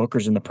 Devin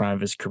Booker's in the prime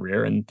of his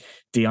career, and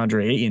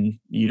DeAndre Ayton,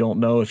 you don't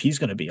know if he's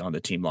going to be on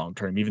the team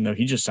long-term, even though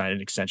he just signed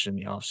an extension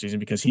in the offseason,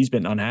 because he's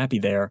been unhappy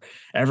there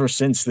ever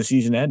since the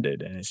season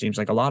ended. And it seems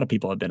like a lot of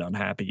people have been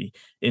unhappy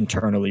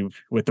internally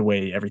with the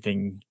way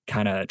everything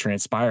kind of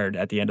transpired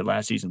at the end of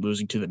last season,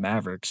 losing to the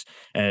Mavericks,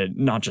 and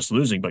not just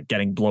losing, but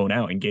getting blown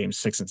out in games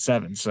 6 and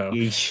 7. So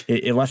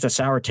it left a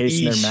sour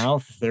taste in their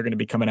mouth. They're going to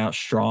be coming out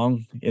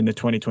strong in the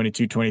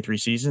 2022-23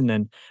 season,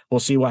 and we'll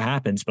see what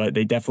happens. But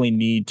they definitely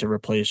need to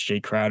replace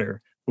Jay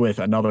Crowder with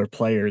another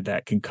player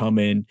that can come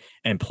in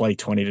and play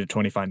 20 to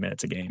 25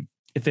 minutes a game.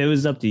 If it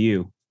was up to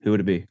you, who would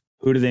it be?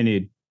 Who do they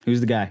need? Who's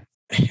the guy?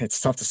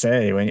 It's tough to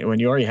say. When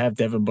you already have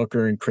Devin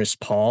Booker and Chris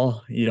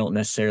Paul, you don't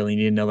necessarily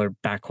need another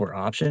backcourt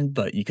option,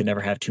 but you can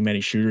never have too many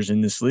shooters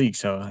in this league.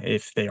 So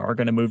if they are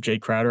going to move Jay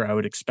Crowder, I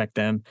would expect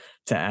them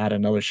to add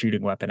another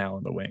shooting weapon out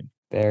on the wing.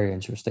 Very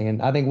interesting.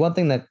 And I think one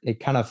thing that it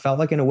kind of felt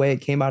like in a way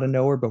it came out of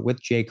nowhere, but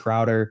with Jay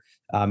Crowder,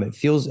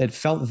 it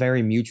felt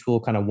very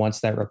mutual kind of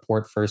once that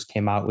report first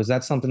came out. Was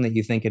that something that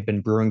you think had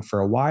been brewing for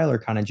a while, or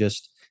kind of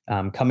just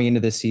coming into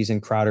this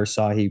season, Crowder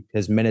saw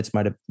his minutes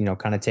might have,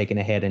 kind of taken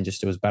a hit, and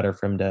just it was better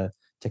for him to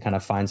kind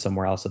of find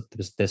somewhere else at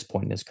this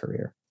point in his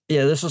career?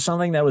 Yeah, this was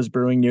something that was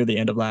brewing near the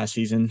end of last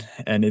season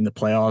and in the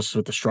playoffs,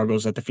 with the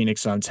struggles that the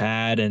Phoenix Suns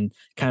had and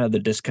kind of the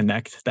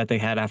disconnect that they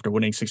had after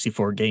winning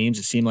 64 games.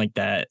 It seemed like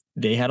that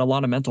they had a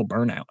lot of mental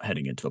burnout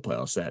heading into the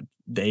playoffs, that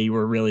they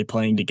were really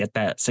playing to get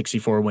that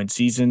 64-win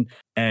season.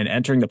 And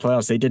entering the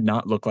playoffs, they did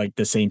not look like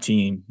the same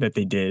team that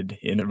they did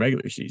in the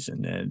regular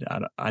season. And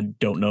I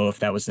don't know if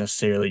that was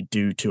necessarily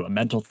due to a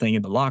mental thing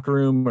in the locker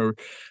room or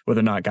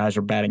whether or not guys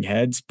were batting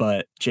heads.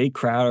 But Jay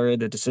Crowder,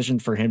 the decision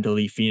for him to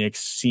leave Phoenix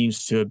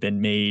seems to have been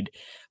made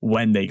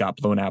when they got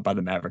blown out by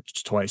the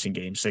Mavericks twice in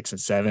games 6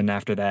 and 7.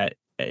 After that,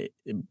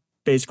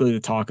 basically the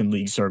talk in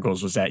league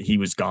circles was that he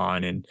was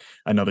gone and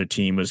another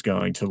team was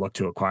going to look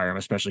to acquire him,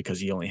 especially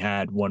because he only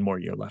had 1 more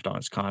year left on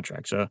his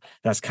contract. So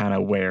that's kind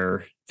of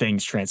where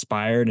things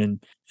transpired.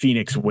 And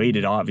Phoenix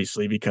waited,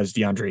 obviously, because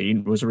DeAndre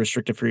Ayton was a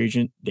restricted free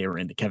agent. They were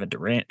in the Kevin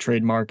Durant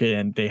trade market,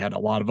 and they had a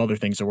lot of other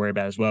things to worry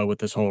about as well, with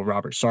this whole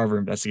Robert Sarver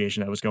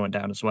investigation that was going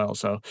down as well.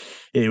 So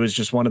it was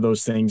just one of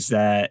those things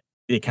that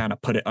they kind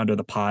of put it under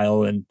the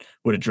pile and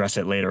would address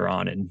it later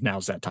on. And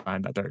now's that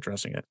time that they're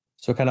addressing it.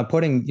 So kind of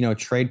putting,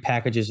 trade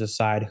packages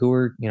aside,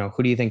 who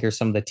do you think are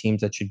some of the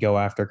teams that should go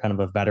after kind of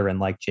a veteran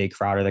like Jay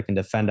Crowder that can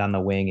defend on the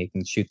wing? He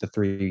can shoot the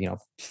three,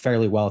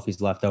 fairly well if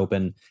he's left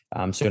open.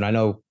 And I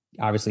know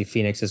obviously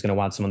Phoenix is going to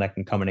want someone that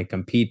can come in and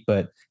compete,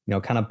 but,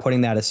 kind of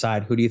putting that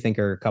aside, who do you think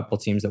are a couple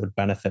teams that would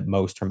benefit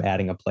most from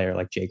adding a player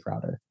like Jay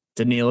Crowder?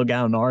 Danilo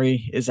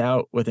Gallinari is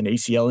out with an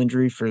ACL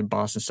injury for the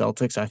Boston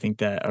Celtics. I think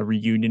that a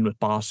reunion with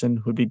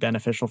Boston would be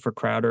beneficial for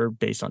Crowder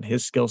based on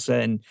his skill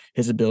set and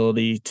his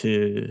ability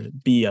to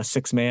be a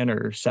sixth man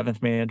or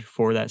seventh man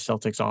for that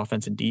Celtics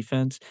offense and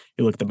defense.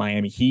 You look at the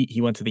Miami Heat.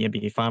 He went to the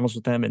NBA Finals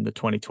with them in the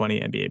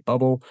 2020 NBA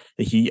bubble.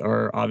 The Heat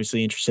are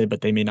obviously interested,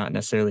 but they may not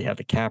necessarily have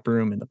the cap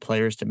room and the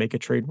players to make a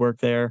trade work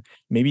there.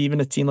 Maybe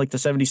even a team like the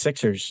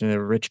 76ers.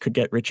 Rich could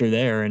get richer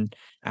there and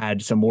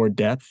add some more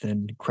depth,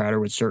 and Crowder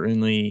would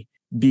certainly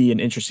be an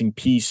interesting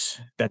piece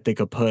that they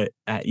could put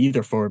at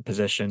either forward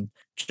position,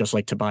 just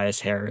like Tobias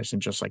Harris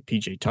and just like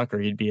PJ Tucker.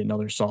 He'd be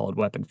another solid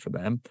weapon for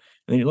them.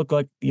 And then you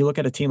look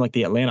at a team like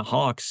the Atlanta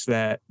Hawks,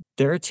 that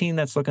they're a team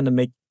that's looking to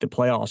make the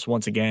playoffs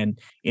once again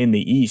in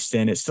the East,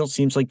 and it still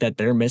seems like that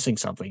they're missing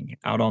something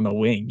out on the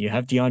wing. You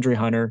have DeAndre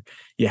Hunter,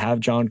 you have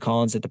John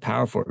Collins at the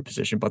power forward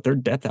position, but their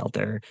depth out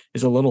there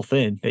is a little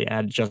thin. They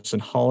added Justin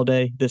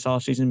Holiday this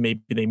offseason.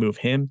 Maybe they move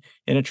him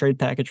in a trade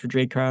package for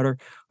Jay Crowder,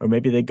 or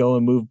maybe they go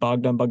and move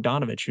Bogdan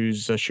Bogdanovic,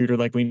 who's a shooter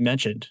like we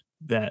mentioned,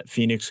 that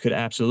Phoenix could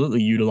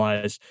absolutely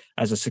utilize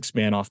as a sixth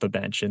man off the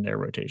bench in their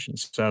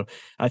rotations. So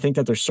I think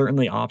that there's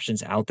certainly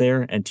options out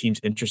there and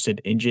teams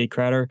interested in Jay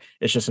Crowder.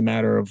 It's just a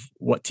matter of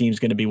what team's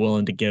going to be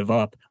willing to give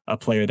up a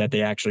player that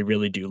they actually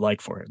really do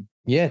like for him.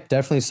 Yeah,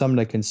 definitely something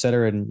to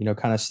consider. And,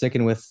 kind of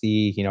sticking with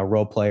the,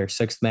 role player,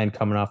 sixth man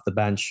coming off the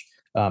bench.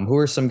 Who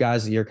are some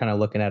guys that you're kind of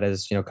looking at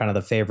as, kind of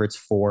the favorites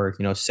for,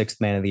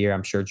 sixth man of the year?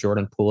 I'm sure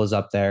Jordan Poole is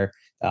up there.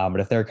 But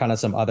if there are kind of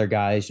some other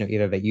guys,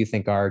 either that you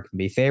think can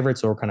be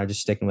favorites, or kind of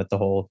just sticking with the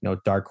whole,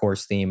 dark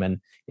horse theme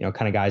and,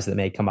 kind of guys that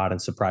may come out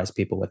and surprise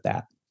people with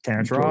that.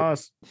 Terrence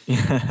Ross.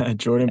 Yeah,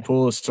 Jordan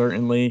Poole is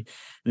certainly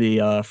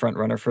the front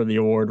runner for the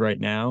award right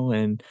now.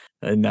 And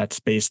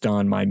that's based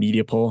on my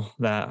media poll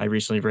that I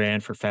recently ran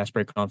for Fast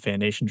Break on Fan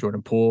Nation.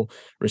 Jordan Poole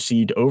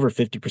received over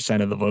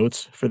 50% of the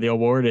votes for the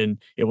award, and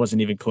it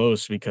wasn't even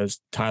close because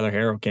Tyler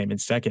Herro came in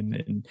second,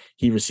 and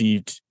he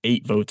received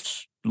 8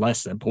 votes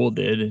less than Poole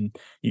did. And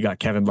you got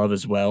Kevin Love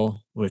as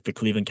well with the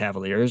Cleveland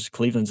Cavaliers.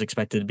 Cleveland's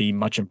expected to be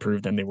much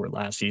improved than they were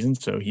last season,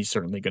 so he's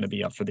certainly going to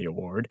be up for the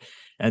award.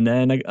 And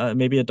then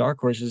maybe a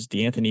dark horse is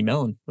DeAnthony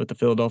Mellon with the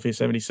Philadelphia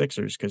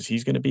 76ers, because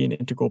he's going to be an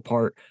integral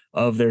part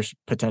of their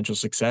potential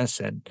success.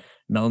 And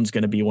Mellon's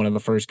going to be one of the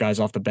first guys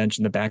off the bench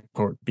in the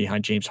backcourt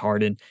behind James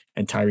Harden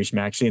and Tyrese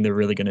Maxey, and they're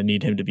really going to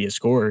need him to be a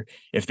scorer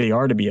if they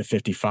are to be a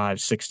 55,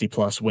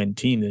 60-plus win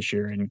team this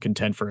year and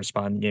contend for a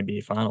spot in the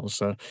NBA Finals.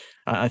 So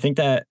I think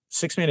that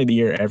sixth man of the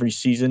year every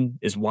season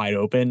is wide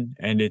open,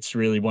 and it's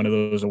really one of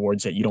those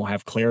awards that you don't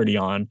have clarity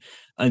on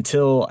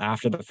until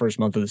after the first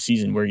month of the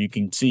season, where you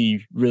can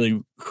see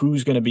really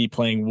who's going to be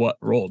playing what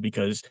role,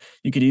 because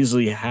you could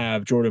easily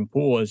have Jordan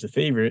Poole as the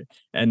favorite,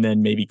 and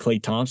then maybe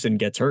Klay Thompson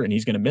gets hurt and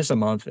he's going to miss a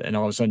month, and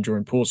all of a sudden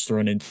Jordan Poole's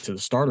thrown into the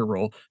starter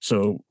role.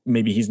 So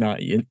maybe he's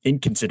not in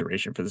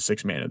consideration for the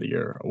sixth man of the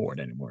year award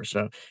anymore.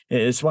 So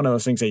it's one of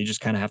those things that you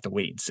just kind of have to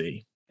wait and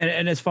see.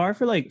 And as far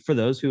for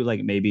those who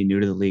maybe new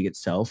to the league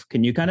itself,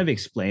 can you kind of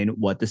explain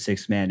what the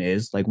sixth man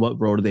is? Like, what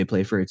role do they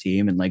play for a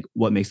team, and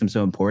what makes them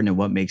so important, and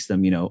what makes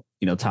them,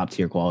 top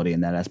tier quality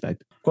in that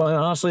aspect?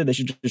 Well, honestly, they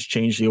should just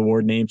change the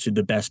award name to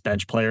the best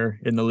bench player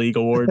in the league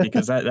award,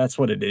 because that's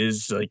what it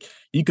is. Like,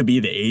 you could be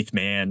the eighth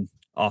man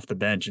off the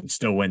bench and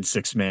still win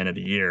sixth man of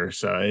the year.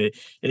 So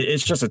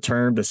it's just a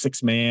term, the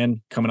sixth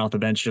man coming off the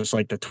bench, just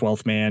like the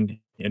 12th man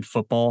in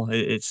football.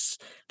 It's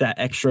that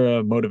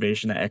extra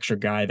motivation, that extra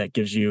guy that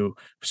gives you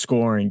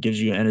scoring,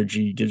 gives you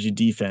energy, gives you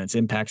defense,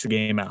 impacts the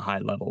game at a high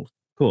level.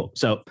 Cool.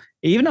 So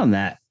even on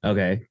that,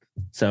 okay.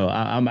 So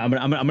I'm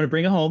gonna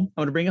bring it home.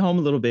 I'm gonna bring it home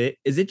a little bit.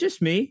 Is it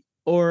just me,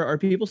 or are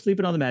people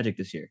sleeping on the Magic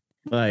this year?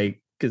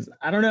 Because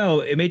I don't know,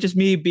 it may just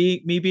me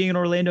being an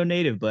Orlando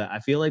native, but I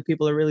feel like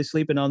people are really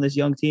sleeping on this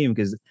young team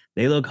because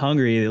they look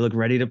hungry, they look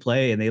ready to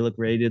play, and they look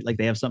ready to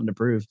they have something to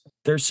prove.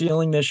 Their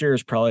ceiling this year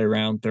is probably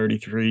around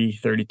 33,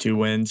 32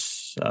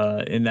 wins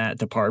in that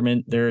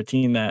department. They're a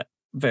team that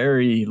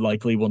very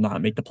likely will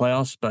not make the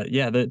playoffs, but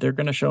yeah, they're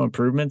going to show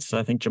improvements.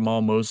 I think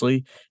Jamal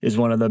Mosley is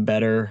one of the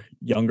better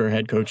younger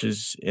head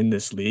coaches in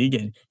this league,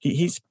 and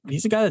he's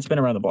a guy that's been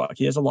around the block.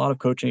 He has a lot of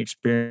coaching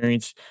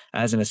experience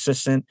as an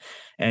assistant,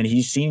 and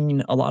he's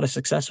seen a lot of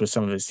success with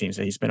some of his teams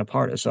that he's been a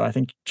part of. So I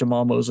think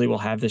Jamal Mosley will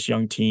have this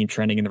young team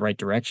trending in the right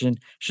direction.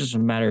 It's just a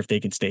matter if they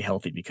can stay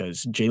healthy,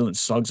 because Jalen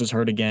Suggs is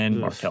hurt again,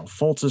 Markelle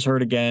Fultz is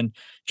hurt again,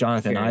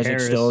 Jonathan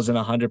Isaac still isn't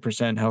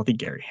 100% healthy,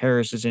 Gary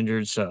Harris is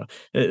injured. So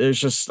there's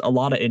just a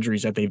lot of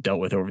injuries that they've dealt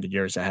with over the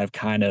years that have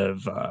kind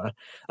of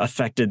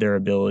affected their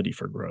ability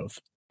for growth.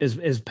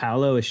 Is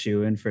Paolo a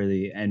shoo-in for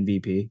the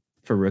MVP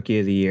for Rookie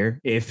of the Year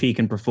if he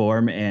can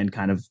perform and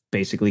kind of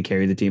basically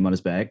carry the team on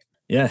his back?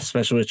 Yeah,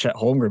 especially with Chet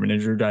Holmgren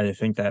injured, I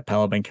think that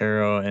Paolo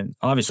Banchero, and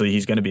obviously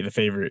he's going to be the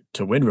favorite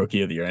to win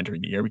Rookie of the Year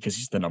entering the year because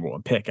he's the number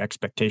one pick.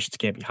 Expectations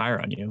can't be higher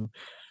on you.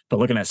 But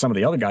looking at some of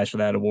the other guys for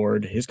that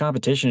award, his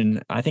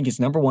competition, I think his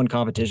number one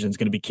competition is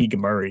going to be Keegan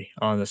Murray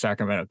on the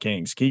Sacramento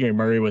Kings. Keegan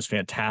Murray was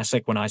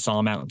fantastic when I saw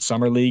him out in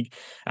Summer League.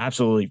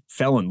 Absolutely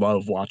fell in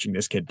love watching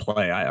this kid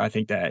play. I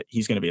think that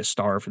he's going to be a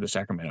star for the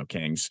Sacramento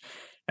Kings.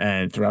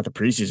 And throughout the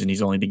preseason,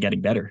 he's only been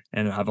getting better.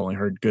 And I've only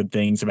heard good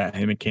things about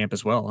him in camp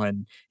as well.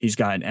 And he's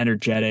got an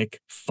energetic,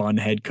 fun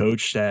head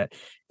coach that,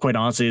 quite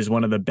honestly, is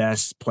one of the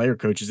best player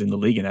coaches in the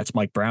league. And that's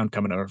Mike Brown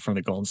coming over from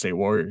the Golden State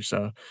Warriors.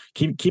 So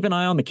keep an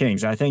eye on the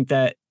Kings. I think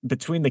that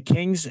between the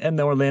Kings and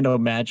the Orlando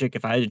Magic,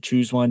 if I had to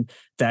choose one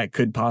that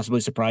could possibly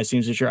surprise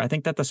teams this year, I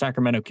think that the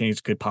Sacramento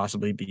Kings could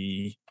possibly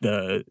be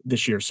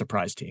this year's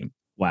surprise team.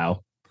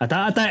 Wow. I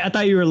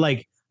thought you were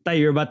like,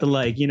 about to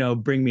like,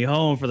 bring me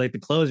home for like the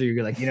closer.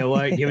 You're like, you know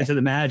what, give it to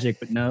the Magic,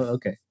 but no.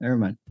 Okay. Never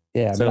mind.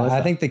 Yeah. So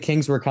I think the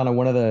Kings were kind of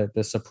one of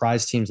the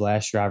surprise teams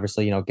last year.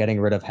 Obviously, getting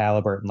rid of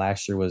Halliburton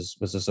last year was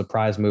a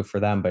surprise move for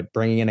them, but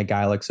bringing in a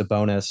guy like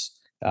Sabonis,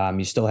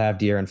 you still have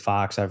De'Aaron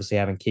Fox, obviously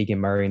having Keegan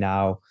Murray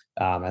now.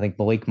 I think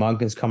Malik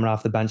Monk is coming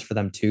off the bench for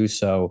them too.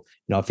 So,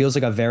 it feels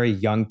like a very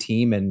young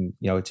team, and,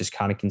 just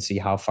kind of can see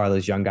how far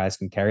those young guys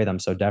can carry them.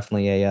 So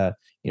definitely a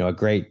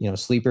great,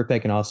 sleeper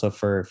pick. And also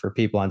for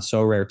people on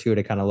So Rare too,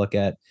 to kind of look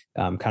at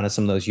kind of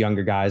some of those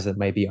younger guys that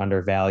might be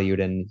undervalued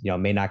and,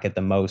 may not get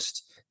the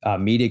most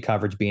media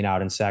coverage being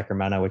out in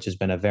Sacramento, which has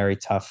been a very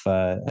tough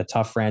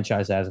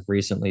franchise as of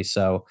recently.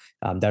 So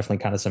definitely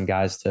kind of some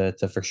guys to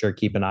for sure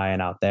keep an eye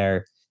on out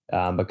there.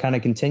 But kind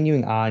of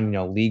continuing on,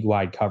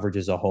 league-wide coverage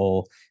as a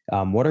whole,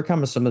 what are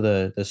kind of some of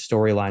the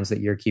storylines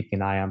that you're keeping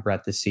an eye on,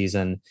 Brett, this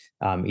season,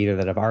 either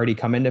that have already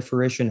come into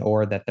fruition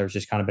or that there's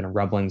just kind of been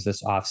rumblings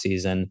this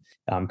offseason,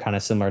 kind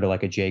of similar to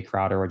like a Jay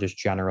Crowder or just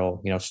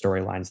general,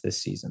 storylines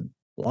this season?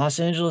 Los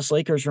Angeles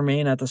Lakers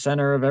remain at the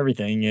center of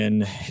everything,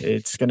 and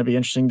it's going to be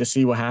interesting to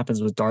see what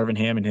happens with Darvin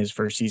Ham in his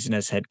first season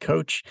as head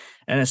coach.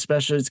 And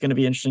especially it's going to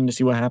be interesting to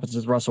see what happens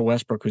with Russell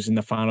Westbrook, who's in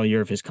the final year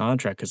of his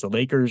contract, because the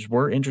Lakers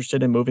were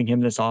interested in moving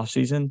him this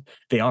offseason.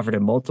 They offered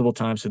him multiple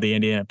times to the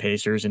Indiana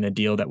Pacers in a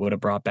deal that would have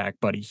brought back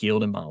Buddy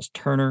Hield and Miles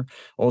Turner.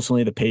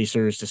 Ultimately, the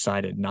Pacers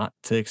decided not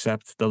to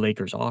accept the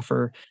Lakers'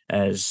 offer,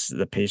 as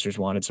the Pacers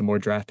wanted some more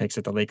draft picks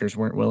that the Lakers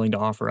weren't willing to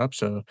offer up.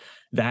 So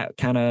that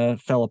kind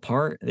of fell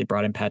apart. They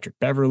brought in Patrick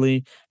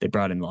Beverly. They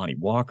brought in Lonnie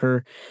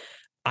Walker.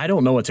 I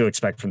don't know what to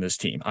expect from this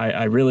team.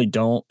 I really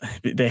don't.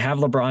 They have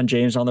LeBron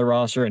James on their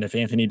roster, and if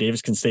Anthony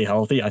Davis can stay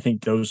healthy, I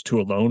think those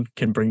two alone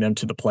can bring them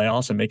to the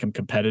playoffs and make them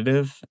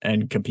competitive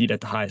and compete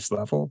at the highest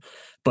level.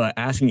 But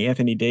asking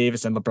Anthony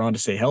Davis and LeBron to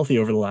stay healthy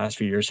over the last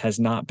few years has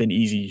not been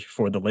easy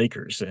for the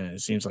Lakers. And it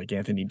seems like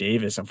Anthony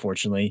Davis,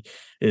 unfortunately,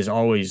 is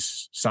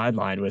always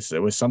sidelined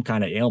with some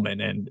kind of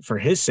ailment. And for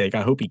his sake,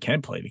 I hope he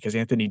can play, because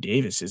Anthony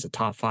Davis is a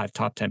top 5,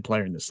 top 10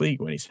 player in this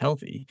league when he's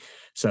healthy.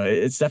 So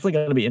it's definitely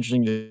going to be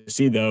interesting to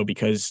see, though,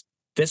 because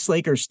this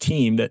Lakers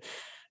team, that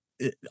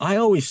I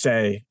always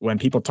say when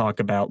people talk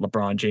about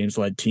LeBron James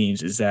led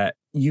teams, is that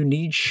you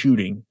need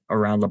shooting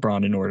around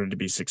LeBron in order to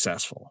be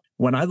successful.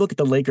 When I look at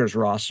the Lakers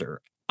roster,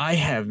 I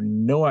have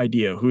no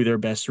idea who their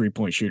best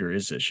 3-point shooter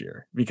is this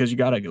year, because you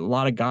got a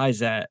lot of guys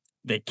that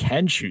they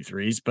can shoot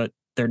threes, but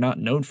they're not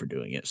known for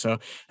doing it. So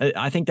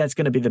I think that's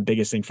going to be the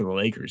biggest thing for the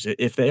Lakers.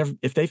 If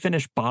they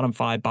finish bottom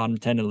 5, bottom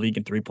 10 in the league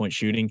in 3-point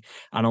shooting,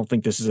 I don't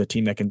think this is a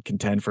team that can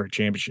contend for a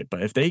championship.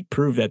 But if they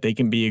prove that they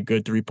can be a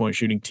good 3-point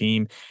shooting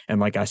team, and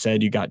like I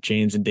said, you got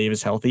James and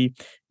Davis healthy,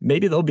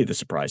 maybe they'll be the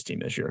surprise team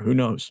this year. Who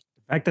knows?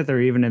 The fact that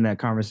they're even in that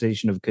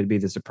conversation of could be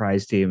the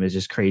surprise team is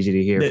just crazy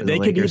to hear. They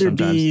could either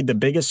be the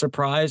biggest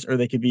surprise or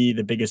they could be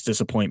the biggest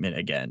disappointment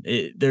again.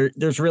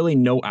 There's really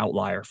no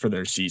outlier for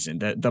their season.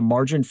 The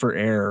margin for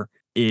error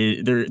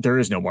there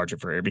is no margin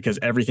for error, because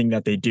everything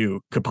that they do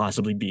could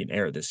possibly be an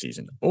error this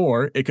season,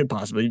 or it could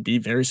possibly be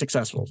very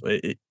successful.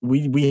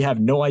 We have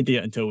no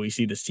idea until we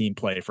see this team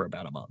play for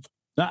about a month.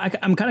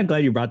 I'm kind of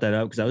glad you brought that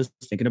up, because I was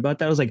thinking about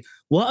that. I was like,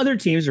 what other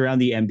teams around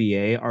the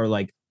NBA are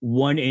like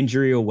one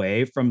injury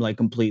away from like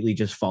completely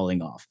just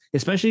falling off,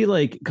 especially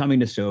like coming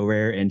to So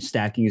Rare, and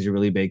stacking is a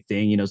really big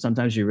thing.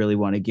 Sometimes you really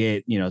want to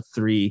get,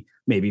 3,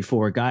 maybe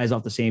 4 guys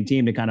off the same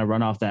team to kind of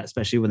run off that,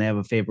 especially when they have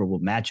a favorable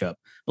matchup.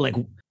 But like,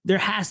 there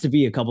has to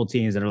be a couple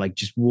teams that are like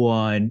just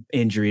one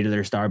injury to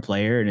their star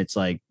player, and it's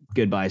like,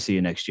 goodbye, see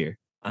you next year.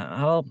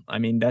 I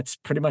mean, that's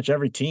pretty much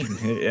every team.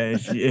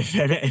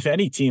 if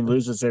any team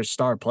loses their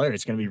star player,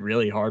 it's going to be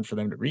really hard for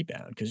them to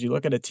rebound. Because you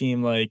look at a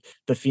team like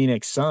the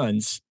Phoenix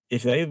Suns,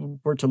 if they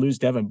were to lose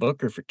Devin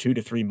Booker for 2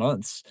 to 3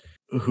 months,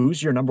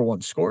 who's your number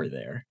one scorer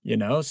there?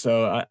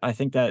 So I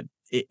think that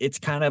it's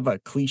kind of a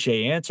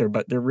cliche answer,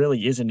 but there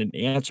really isn't an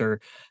answer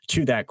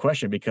to that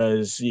question,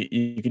 because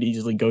you could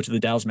easily go to the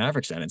Dallas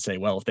Mavericks then and say,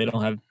 well, if they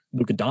don't have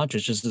Luka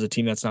Doncic, this is a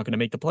team that's not going to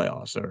make the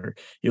playoffs. Or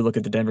you look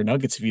at the Denver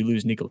Nuggets, if you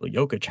lose Nikola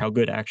Jokic, how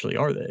good actually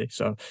are they?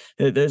 So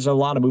there's a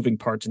lot of moving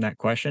parts in that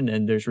question,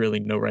 and there's really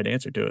no right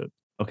answer to it.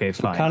 Okay,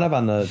 fine. Kind of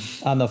on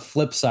the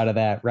flip side of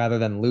that, rather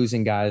than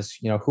losing guys,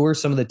 who are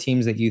some of the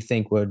teams that you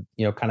think would,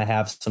 kind of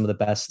have some of the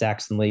best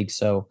stacks in the league?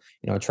 So,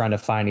 trying to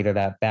find either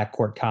that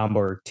backcourt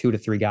combo or 2 to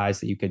 3 guys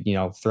that you could,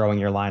 throw in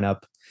your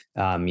lineup,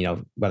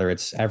 whether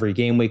it's every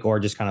game week or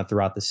just kind of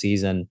throughout the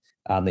season,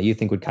 that you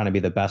think would kind of be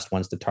the best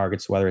ones to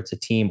target. So whether it's a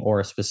team or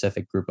a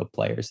specific group of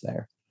players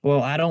there.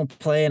 Well, I don't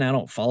play and I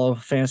don't follow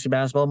fantasy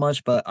basketball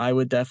much, but I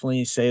would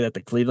definitely say that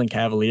the Cleveland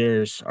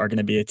Cavaliers are going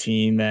to be a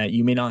team that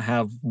you may not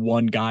have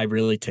one guy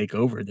really take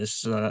over.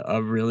 This is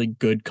a really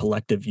good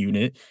collective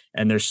unit,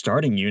 and their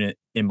starting unit,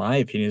 in my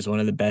opinion, is one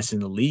of the best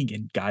in the league,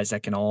 and guys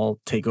that can all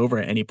take over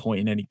at any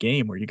point in any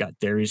game. Where you got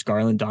Darius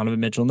Garland,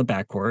 Donovan Mitchell in the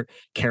backcourt,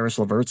 Karis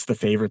LeVert's the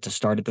favorite to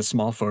start at the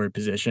small forward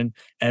position,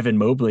 Evan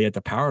Mobley at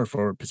the power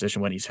forward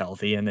position when he's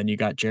healthy, and then you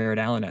got Jared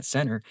Allen at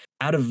center.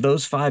 Out of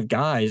those five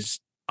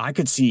guys, I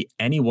could see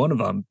any one of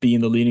them being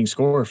the leading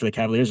scorer for the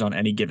Cavaliers on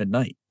any given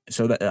night.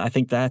 So that I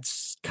think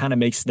that's kind of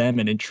makes them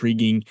an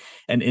intriguing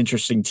and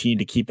interesting team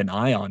to keep an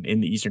eye on in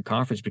the Eastern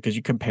Conference, because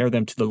you compare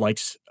them to the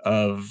likes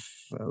of,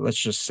 let's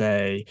just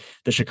say,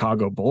 the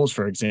Chicago Bulls,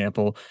 for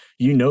example.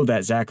 You know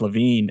that Zach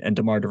LaVine and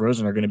DeMar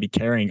DeRozan are going to be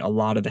carrying a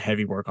lot of the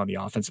heavy work on the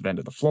offensive end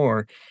of the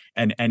floor,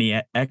 and any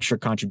extra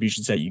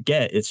contributions that you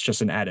get, it's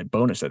just an added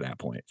bonus at that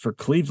point. For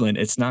Cleveland,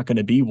 it's not going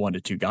to be 1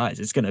 to 2 guys.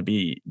 It's going to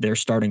be their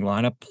starting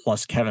lineup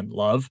plus Kevin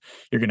Love.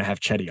 You're going to have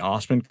Chetty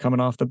Osman coming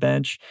off the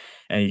bench,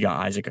 and you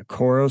got Isaac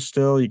Okoro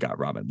still. You got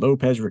Robin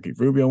Lopez, Ricky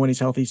Rubio when he's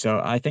healthy.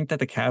 So I think that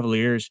the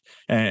Cavaliers,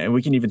 and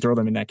we can even throw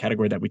them in that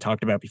category that we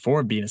talked about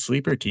before, being a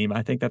sleeper team.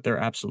 I think that they're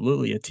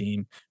absolutely a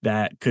team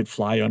that could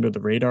fly under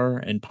the radar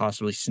and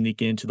possibly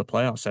sneak into the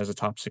playoffs as a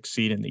top 6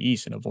 seed in the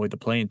East and avoid the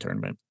play-in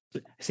tournament.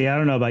 See, I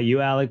don't know about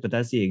you, Alec, but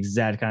that's the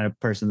exact kind of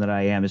person that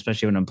I am,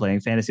 especially when I'm playing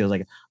fantasy. I was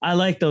like, I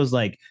like those,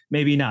 like,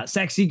 maybe not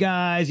sexy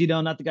guys,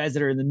 not the guys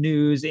that are in the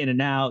news in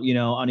and out,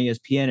 on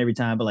ESPN every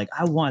time, but like,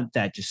 I want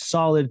that just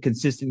solid,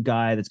 consistent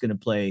guy that's going to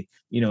play,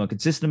 a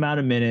consistent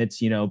amount of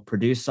minutes,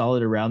 produce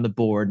solid around the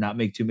board, not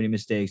make too many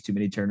mistakes, too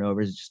many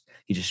turnovers.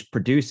 He just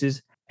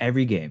produces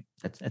every game.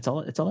 That's all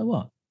I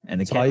want.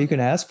 And that's all you can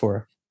ask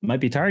for. Might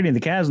be targeting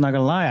the Cavs. Not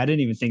going to lie. I didn't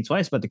even think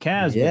twice about the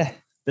Cavs. Yeah.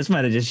 This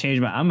might have just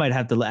changed I might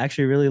have to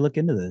actually really look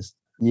into this.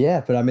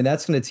 Yeah, but I mean,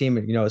 that's going to team,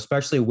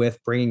 especially with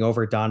bringing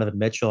over Donovan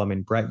Mitchell. I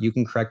mean, Brett, you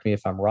can correct me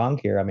if I'm wrong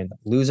here. I mean,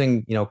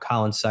 losing,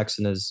 Colin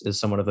Sexton is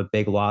somewhat of a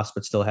big loss,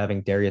 but still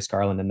having Darius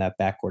Garland in that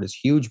backcourt is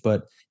huge.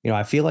 But,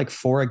 I feel like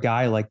for a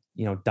guy like,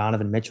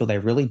 Donovan Mitchell, they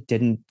really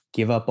didn't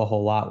give up a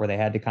whole lot where they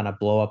had to kind of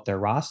blow up their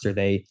roster.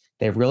 They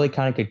really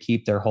kind of could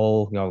keep their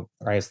whole,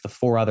 I guess the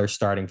 4 other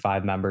starting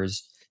 5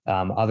 members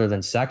other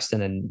than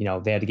Sexton. And,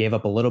 they had to give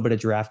up a little bit of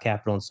draft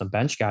capital and some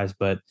bench guys.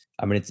 But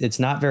I mean, it's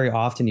not very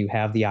often you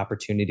have the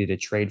opportunity to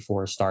trade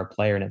for a star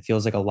player. And it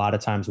feels like a lot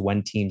of times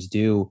when teams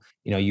do,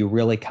 you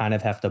really kind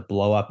of have to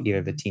blow up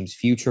either the team's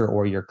future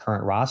or your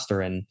current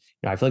roster. And,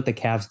 I feel like the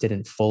Cavs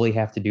didn't fully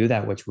have to do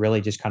that, which really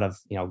just kind of,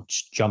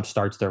 jump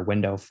starts their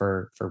window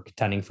for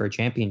contending for a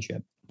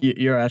championship.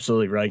 You're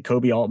absolutely right.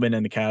 Kobe Altman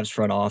and the Cavs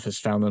front office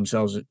found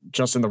themselves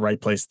just in the right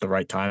place at the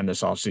right time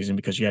this offseason,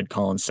 because you had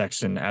Colin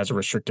Sexton as a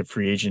restricted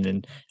free agent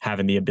and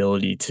having the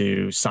ability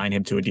to sign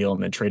him to a deal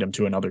and then trade him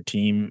to another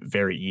team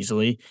very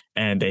easily.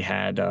 And they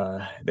had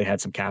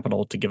some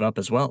capital to give up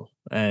as well.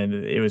 And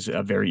it was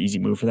a very easy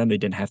move for them. They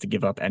didn't have to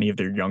give up any of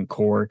their young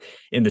core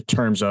in the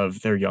terms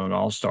of their young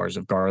all-stars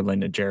of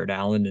Garland and Jared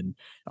Allen, and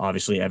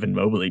obviously Evan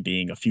Mobley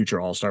being a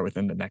future all-star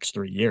within the next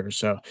 3 years.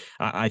 So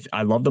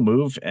I love the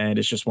move, and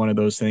it's just one of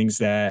those things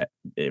that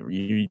they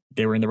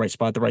were in the right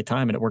spot at the right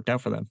time, and it worked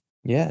out for them.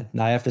 Yeah,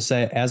 I have to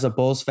say, as a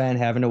Bulls fan,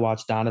 having to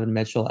watch Donovan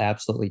Mitchell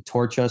absolutely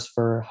torch us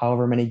for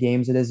however many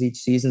games it is each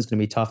season is going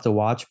to be tough to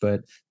watch.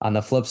 But on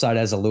the flip side,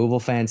 as a Louisville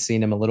fan,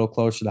 seeing him a little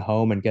closer to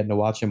home and getting to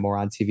watch him more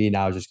on TV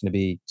now is just going to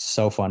be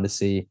so fun to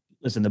see.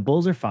 Listen, the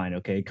Bulls are fine,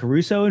 okay?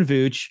 Caruso and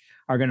Vooch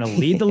are going to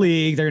lead the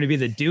league. They're going to be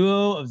the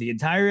duo of the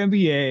entire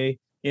NBA,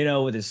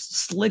 with his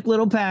slick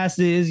little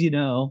passes,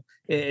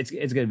 It's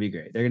going to be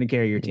great. They're going to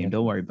carry your team.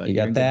 Don't worry, buddy. You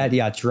got that.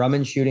 Yeah,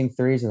 Drummond shooting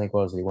threes. I think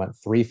he went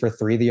 3 for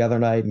 3 the other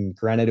night. And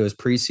granted, it was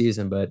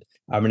preseason, but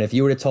I mean, if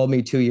you would have told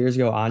me 2 years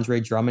ago Andre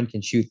Drummond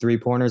can shoot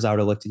 3-pointers, I would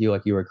have looked at you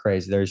like you were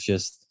crazy. There's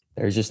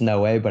just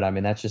no way. But I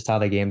mean, that's just how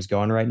the game's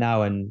going right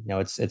now. And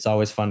it's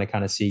always fun to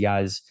kind of see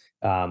guys.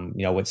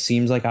 What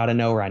seems like out of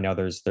nowhere. I know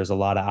there's a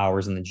lot of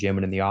hours in the gym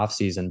and in the off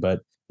season,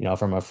 but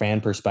from a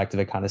fan perspective,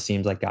 it kind of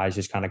seems like guys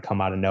just kind of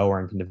come out of nowhere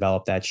and can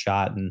develop that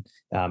shot. And,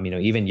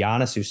 even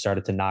Giannis, who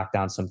started to knock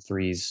down some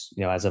threes,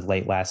 as of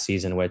late last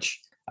season,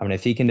 which, I mean,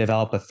 if he can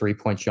develop a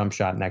 3-point jump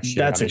shot next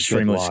year, that's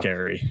extremely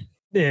scary.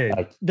 Dude,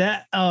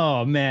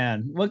 oh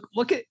man, what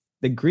could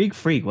the Greek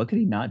freak, what could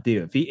he not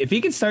do? If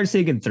he can start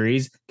taking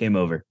threes, game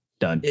over,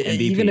 done. MVP.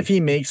 Even if he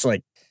makes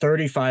like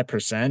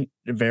 35%,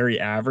 very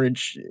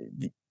average,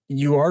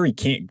 you already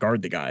can't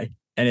guard the guy.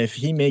 And if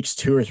he makes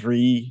 2 or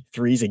 3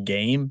 threes a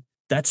game,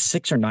 that's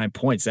 6 or 9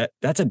 points.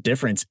 That's a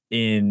difference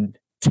in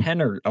 10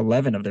 or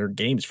 11 of their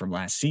games from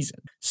last season.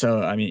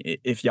 So, I mean,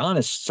 if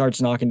Giannis starts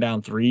knocking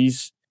down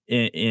threes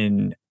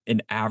in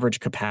an average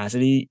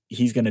capacity,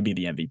 he's going to be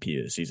the MVP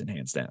of the season,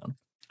 hands down.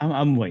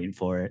 I'm waiting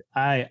for it.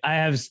 I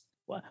have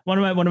one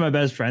of my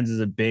best friends is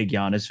a big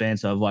Giannis fan,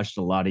 so I've watched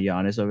a lot of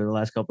Giannis over the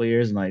last couple of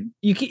years, and like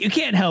you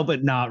can't help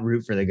but not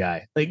root for the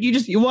guy. Like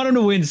you want him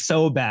to win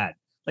so bad.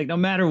 Like no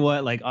matter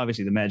what, like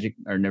obviously the Magic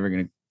are never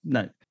going to,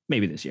 not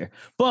maybe this year,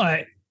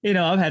 but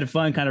I've had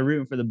fun kind of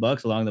rooting for the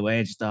Bucks along the way.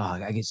 And just,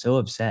 I get so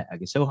upset. I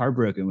get so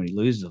heartbroken when he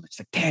loses them. It's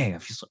like, dang, I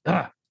feel so,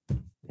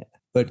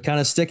 But kind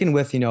of sticking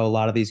with, a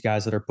lot of these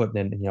guys that are putting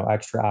in,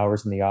 extra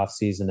hours in the off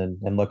season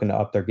and looking to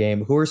up their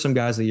game. Who are some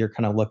guys that you're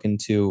kind of looking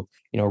to,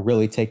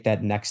 really take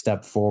that next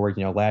step forward?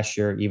 Last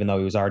year, even though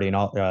he was already a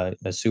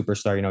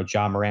superstar,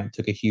 John Morant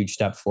took a huge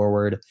step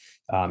forward.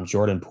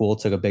 Jordan Poole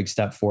took a big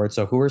step forward.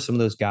 So who are some of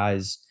those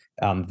guys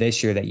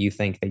this year that you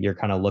think that you're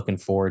kind of looking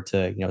forward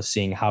to,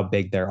 seeing how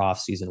big their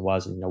offseason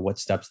was and, what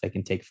steps they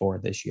can take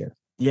forward this year?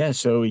 Yeah,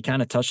 so we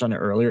kind of touched on it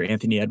earlier.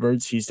 Anthony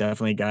Edwards, he's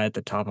definitely a guy at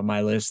the top of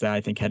my list that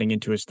I think heading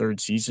into his third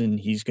season,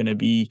 he's going to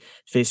be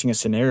facing a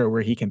scenario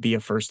where he can be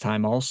a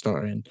first-time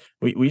All-Star. And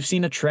we've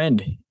seen a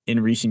trend in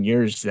recent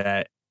years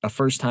that a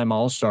first-time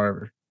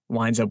All-Star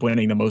winds up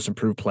winning the Most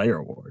Improved Player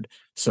award.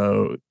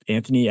 So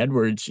Anthony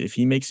Edwards, if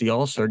he makes the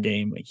All-Star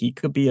game, he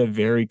could be a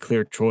very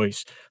clear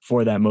choice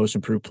for that Most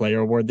Improved Player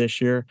award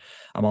this year.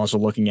 I'm also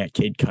looking at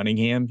Cade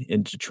Cunningham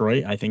in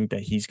Detroit. I think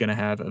that he's going to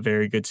have a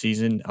very good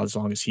season as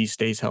long as he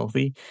stays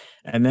healthy.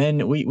 And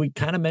then we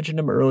kind of mentioned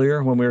him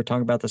earlier when we were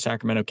talking about the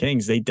Sacramento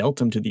Kings. They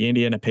dealt him to the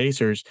Indiana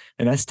Pacers,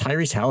 and that's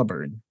Tyrese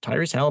Halliburton.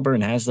 Tyrese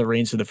Halliburton has the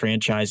reins of the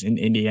franchise in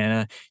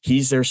Indiana.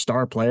 He's their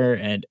star player,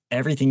 and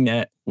everything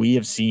that we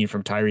have seen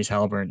from Tyrese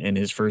Halliburton in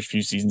his first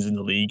few seasons in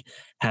the league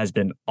has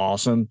been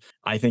awesome.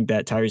 I think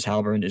that Tyrese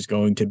Halliburton is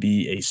going to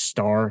be a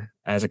star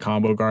as a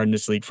combo guard in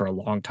this league for a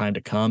long time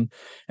to come.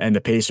 And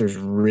the Pacers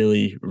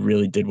really,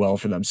 really did well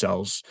for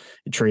themselves,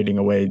 trading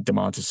away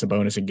Domantas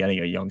Sabonis and getting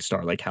a young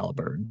star like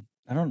Halliburton.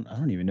 I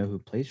don't even know who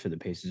plays for the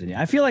Pacers.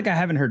 I feel like I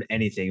haven't heard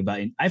anything about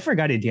it. I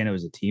forgot Indiana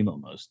was a team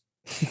almost.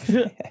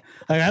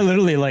 I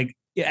literally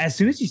as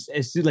soon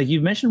as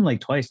you mentioned them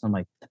like twice, I'm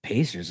like, the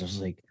Pacers. I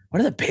was like,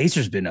 what have the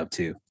Pacers been up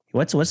to?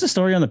 What's the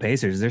story on the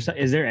Pacers?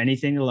 Is there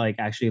anything to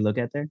actually look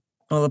at there?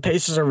 Well, the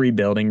Pacers are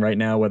rebuilding right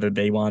now, whether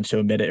they want to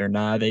admit it or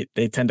not.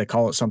 They tend to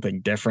call it something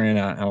different.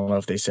 I don't know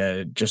if they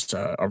said just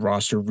a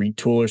roster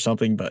retool or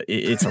something, but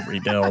it's a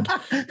rebuild.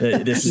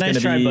 This is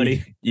nice try,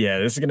 buddy. Yeah,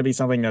 this is going to be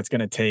something that's going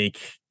to take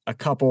a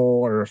couple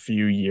or a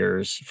few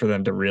years for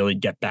them to really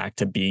get back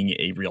to being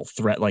a real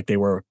threat like they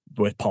were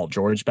with Paul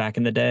George back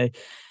in the day.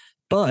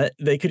 But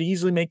they could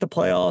easily make the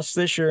playoffs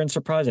this year and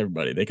surprise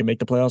everybody. They can make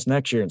the playoffs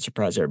next year and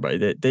surprise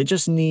everybody. They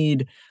just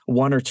need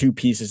one or two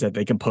pieces that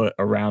they can put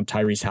around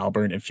Tyrese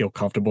Halliburton and feel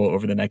comfortable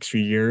over the next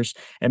few years.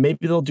 And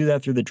maybe they'll do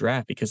that through the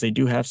draft because they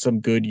do have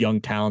some good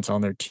young talents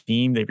on their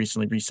team. They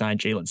recently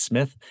re-signed Jalen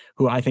Smith,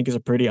 who I think is a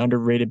pretty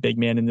underrated big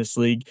man in this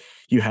league.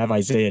 You have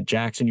Isaiah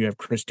Jackson, you have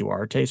Chris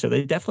Duarte. So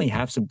they definitely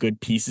have some good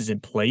pieces in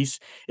place.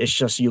 It's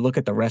just you look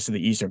at the rest of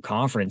the Eastern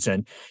Conference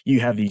and you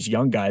have these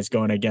young guys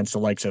going against the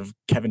likes of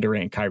Kevin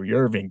Durant, Kyrie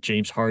Irving,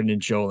 James Harden, and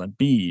Joel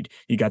Embiid.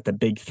 You got the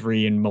big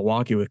three in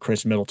Milwaukee with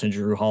Chris Middleton,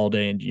 Drew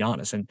Holiday, and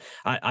Giannis. And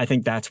I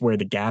think that's where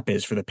the gap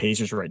is for the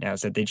Pacers right now,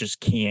 is that they just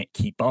can't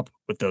keep up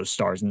with those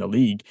stars in the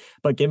league.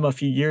 But give them a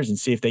few years and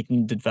see if they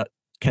can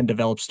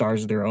develop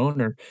stars of their own,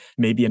 or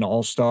maybe an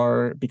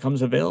all-star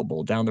becomes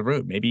available down the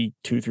road, maybe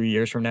 2-3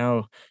 years from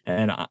now.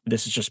 And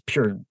this is just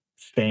pure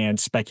fan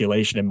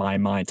speculation in my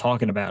mind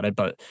talking about it,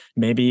 but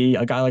maybe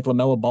a guy like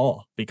LaMelo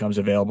Ball becomes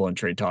available in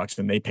trade talks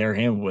and they pair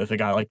him with a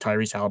guy like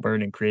Tyrese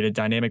Halliburton and create a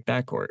dynamic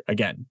backcourt.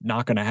 Again,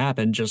 not going to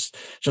happen. Just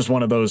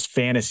one of those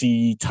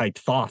fantasy type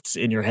thoughts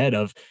in your head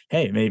of,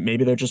 hey,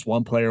 maybe they're just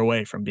one player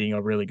away from being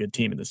a really good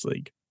team in this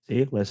league.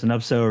 See, listen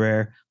up, So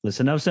Rare.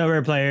 Listen up, So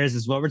Rare players.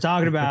 This is what we're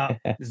talking about.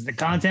 This is the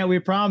content we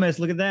promised.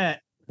 Look at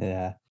that.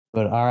 Yeah.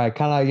 But all right,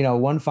 kind of,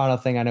 one final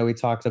thing. I know we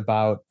talked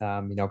about,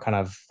 kind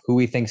of who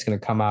we think is going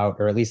to come out,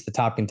 or at least the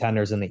top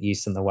contenders in the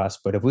East and the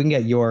West. But if we can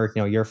get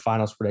your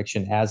finals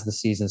prediction as the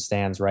season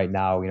stands right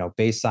now,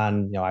 based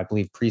on, I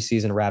believe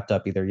preseason wrapped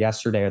up either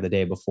yesterday or the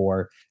day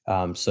before.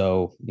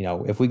 So,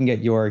 if we can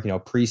get your,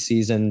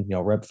 preseason,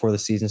 right before the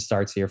season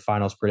starts, your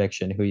finals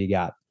prediction, who you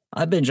got?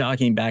 I've been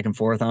jockeying back and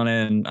forth on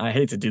it, and I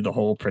hate to do the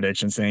whole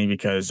prediction thing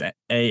because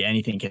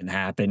anything can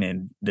happen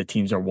and the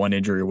teams are one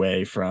injury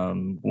away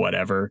from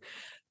whatever.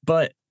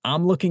 But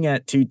I'm looking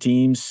at two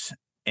teams,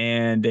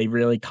 and they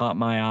really caught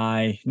my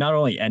eye, not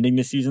only ending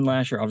the season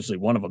last year, obviously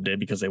one of them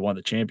did because they won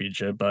the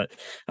championship, but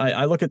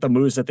I look at the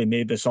moves that they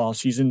made this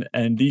offseason,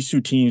 and these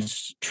two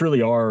teams truly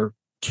are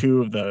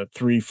two of the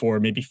 3, 4,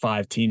 maybe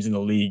 5 teams in the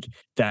league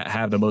that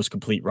have the most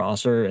complete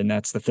roster, and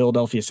that's the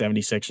Philadelphia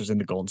 76ers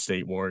and the Golden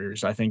State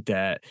Warriors. I think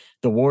that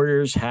the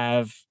Warriors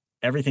have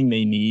everything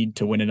they need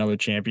to win another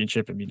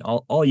championship. I mean,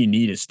 all you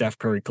need is Steph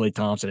Curry, Klay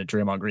Thompson, and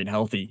Draymond Green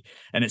healthy,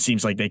 and it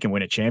seems like they can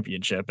win a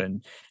championship.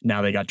 And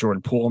now they got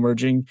Jordan Poole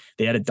emerging.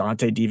 They added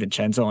Dante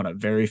DiVincenzo on a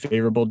very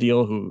favorable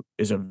deal, who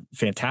is a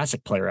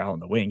fantastic player out on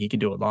the wing. He can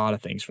do a lot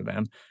of things for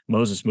them.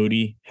 Moses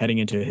Moody, heading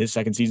into his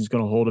second season, is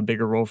going to hold a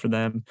bigger role for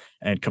them.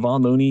 And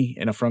Kevon Looney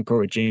in a front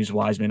court with James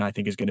Wiseman, I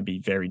think, is going to be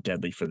very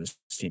deadly for this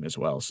team as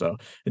well. So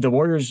the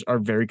Warriors are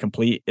very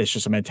complete. It's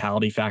just a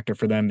mentality factor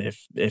for them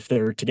if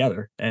they're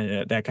together.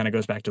 And that kind of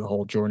goes back to the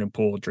whole Jordan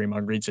Poole,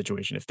 Draymond Green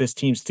situation. If this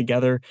team's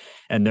together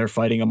and they're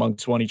fighting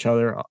amongst each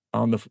other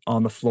on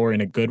the floor in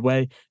a good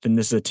way, then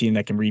this is a team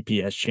that can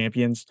repeat as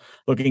champions.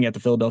 Looking at the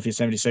Philadelphia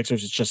 76ers,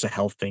 it's just a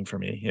health thing for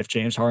me. If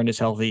James Harden is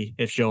healthy,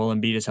 if Joel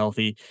Embiid is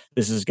healthy,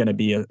 this is going to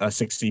be a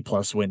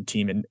 60-plus win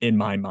team in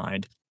my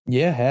mind.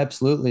 Yeah,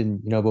 absolutely.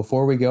 And,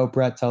 before we go,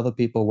 Brett, tell the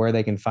people where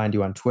they can find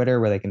you on Twitter,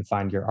 where they can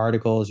find your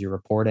articles, your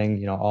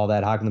reporting, all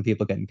that. How can the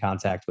people get in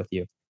contact with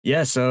you?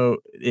 Yeah, so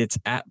it's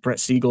at Brett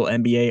Siegel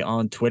NBA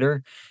on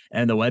Twitter,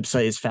 and the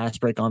website is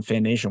Fast Break on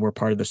Fan Nation. We're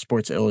part of the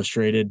Sports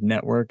Illustrated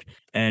network,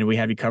 and we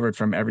have you covered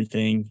from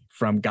everything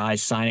from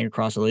guys signing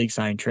across the league,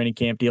 signing training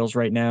camp deals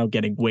right now,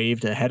 getting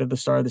waived ahead of the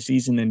start of the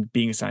season and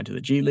being assigned to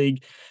the G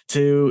League,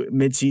 to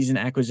midseason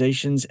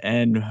acquisitions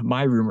and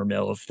my rumor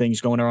mill of things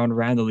going on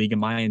around the league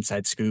and my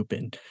inside scoop.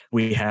 And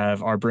we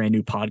have our brand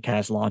new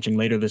podcast launching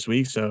later this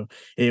week. So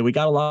we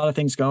got a lot of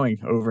things going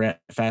over at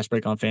Fast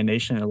Break on Fan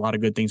Nation and a lot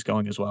of good things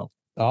going as well.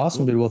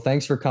 Awesome, dude. Well,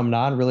 thanks for coming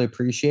on. Really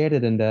appreciate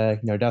it. And,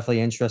 definitely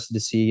interested to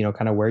see,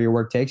 kind of where your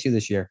work takes you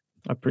this year.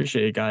 I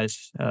appreciate it,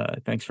 guys.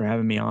 Thanks for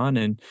having me on,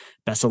 and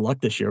best of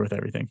luck this year with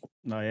everything.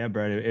 No, yeah,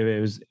 Brett. It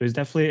was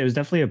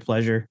definitely a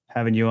pleasure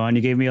having you on.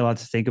 You gave me a lot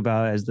to think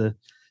about as the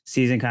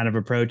season kind of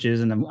approaches,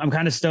 and I'm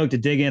kind of stoked to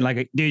dig in.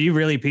 Like, dude, you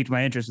really piqued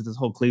my interest with this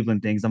whole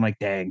Cleveland thing. I'm like,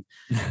 dang,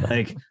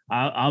 like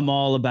I'm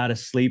all about a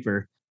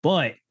sleeper.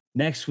 But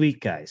next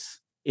week, guys,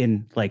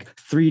 in like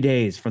 3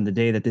 days from the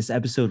day that this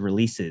episode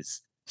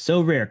releases,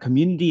 So Rare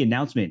community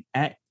announcement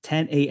at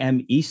 10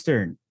 a.m.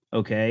 Eastern.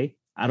 Okay.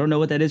 I don't know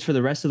what that is for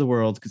the rest of the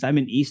world because I'm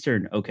in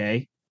Eastern.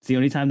 Okay. It's the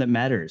only time that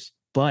matters.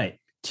 But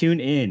tune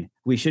in.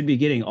 We should be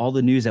getting all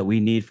the news that we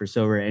need for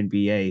So Rare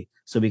NBA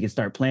so we can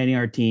start planning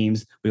our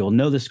teams. We will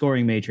know the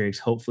scoring matrix.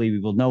 Hopefully, we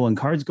will know when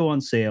cards go on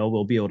sale.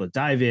 We'll be able to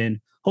dive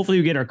in. Hopefully,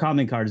 we get our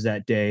common cards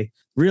that day,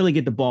 really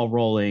get the ball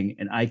rolling.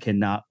 And I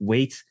cannot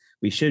wait.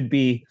 We should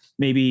be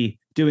maybe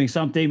doing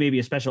something, maybe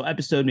a special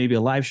episode, maybe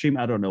a live stream.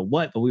 I don't know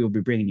what, but we will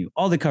be bringing you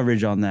all the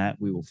coverage on that.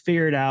 We will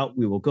figure it out.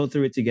 We will go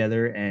through it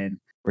together, and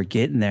we're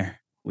getting there.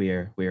 We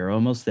are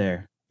almost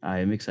there. I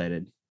am excited.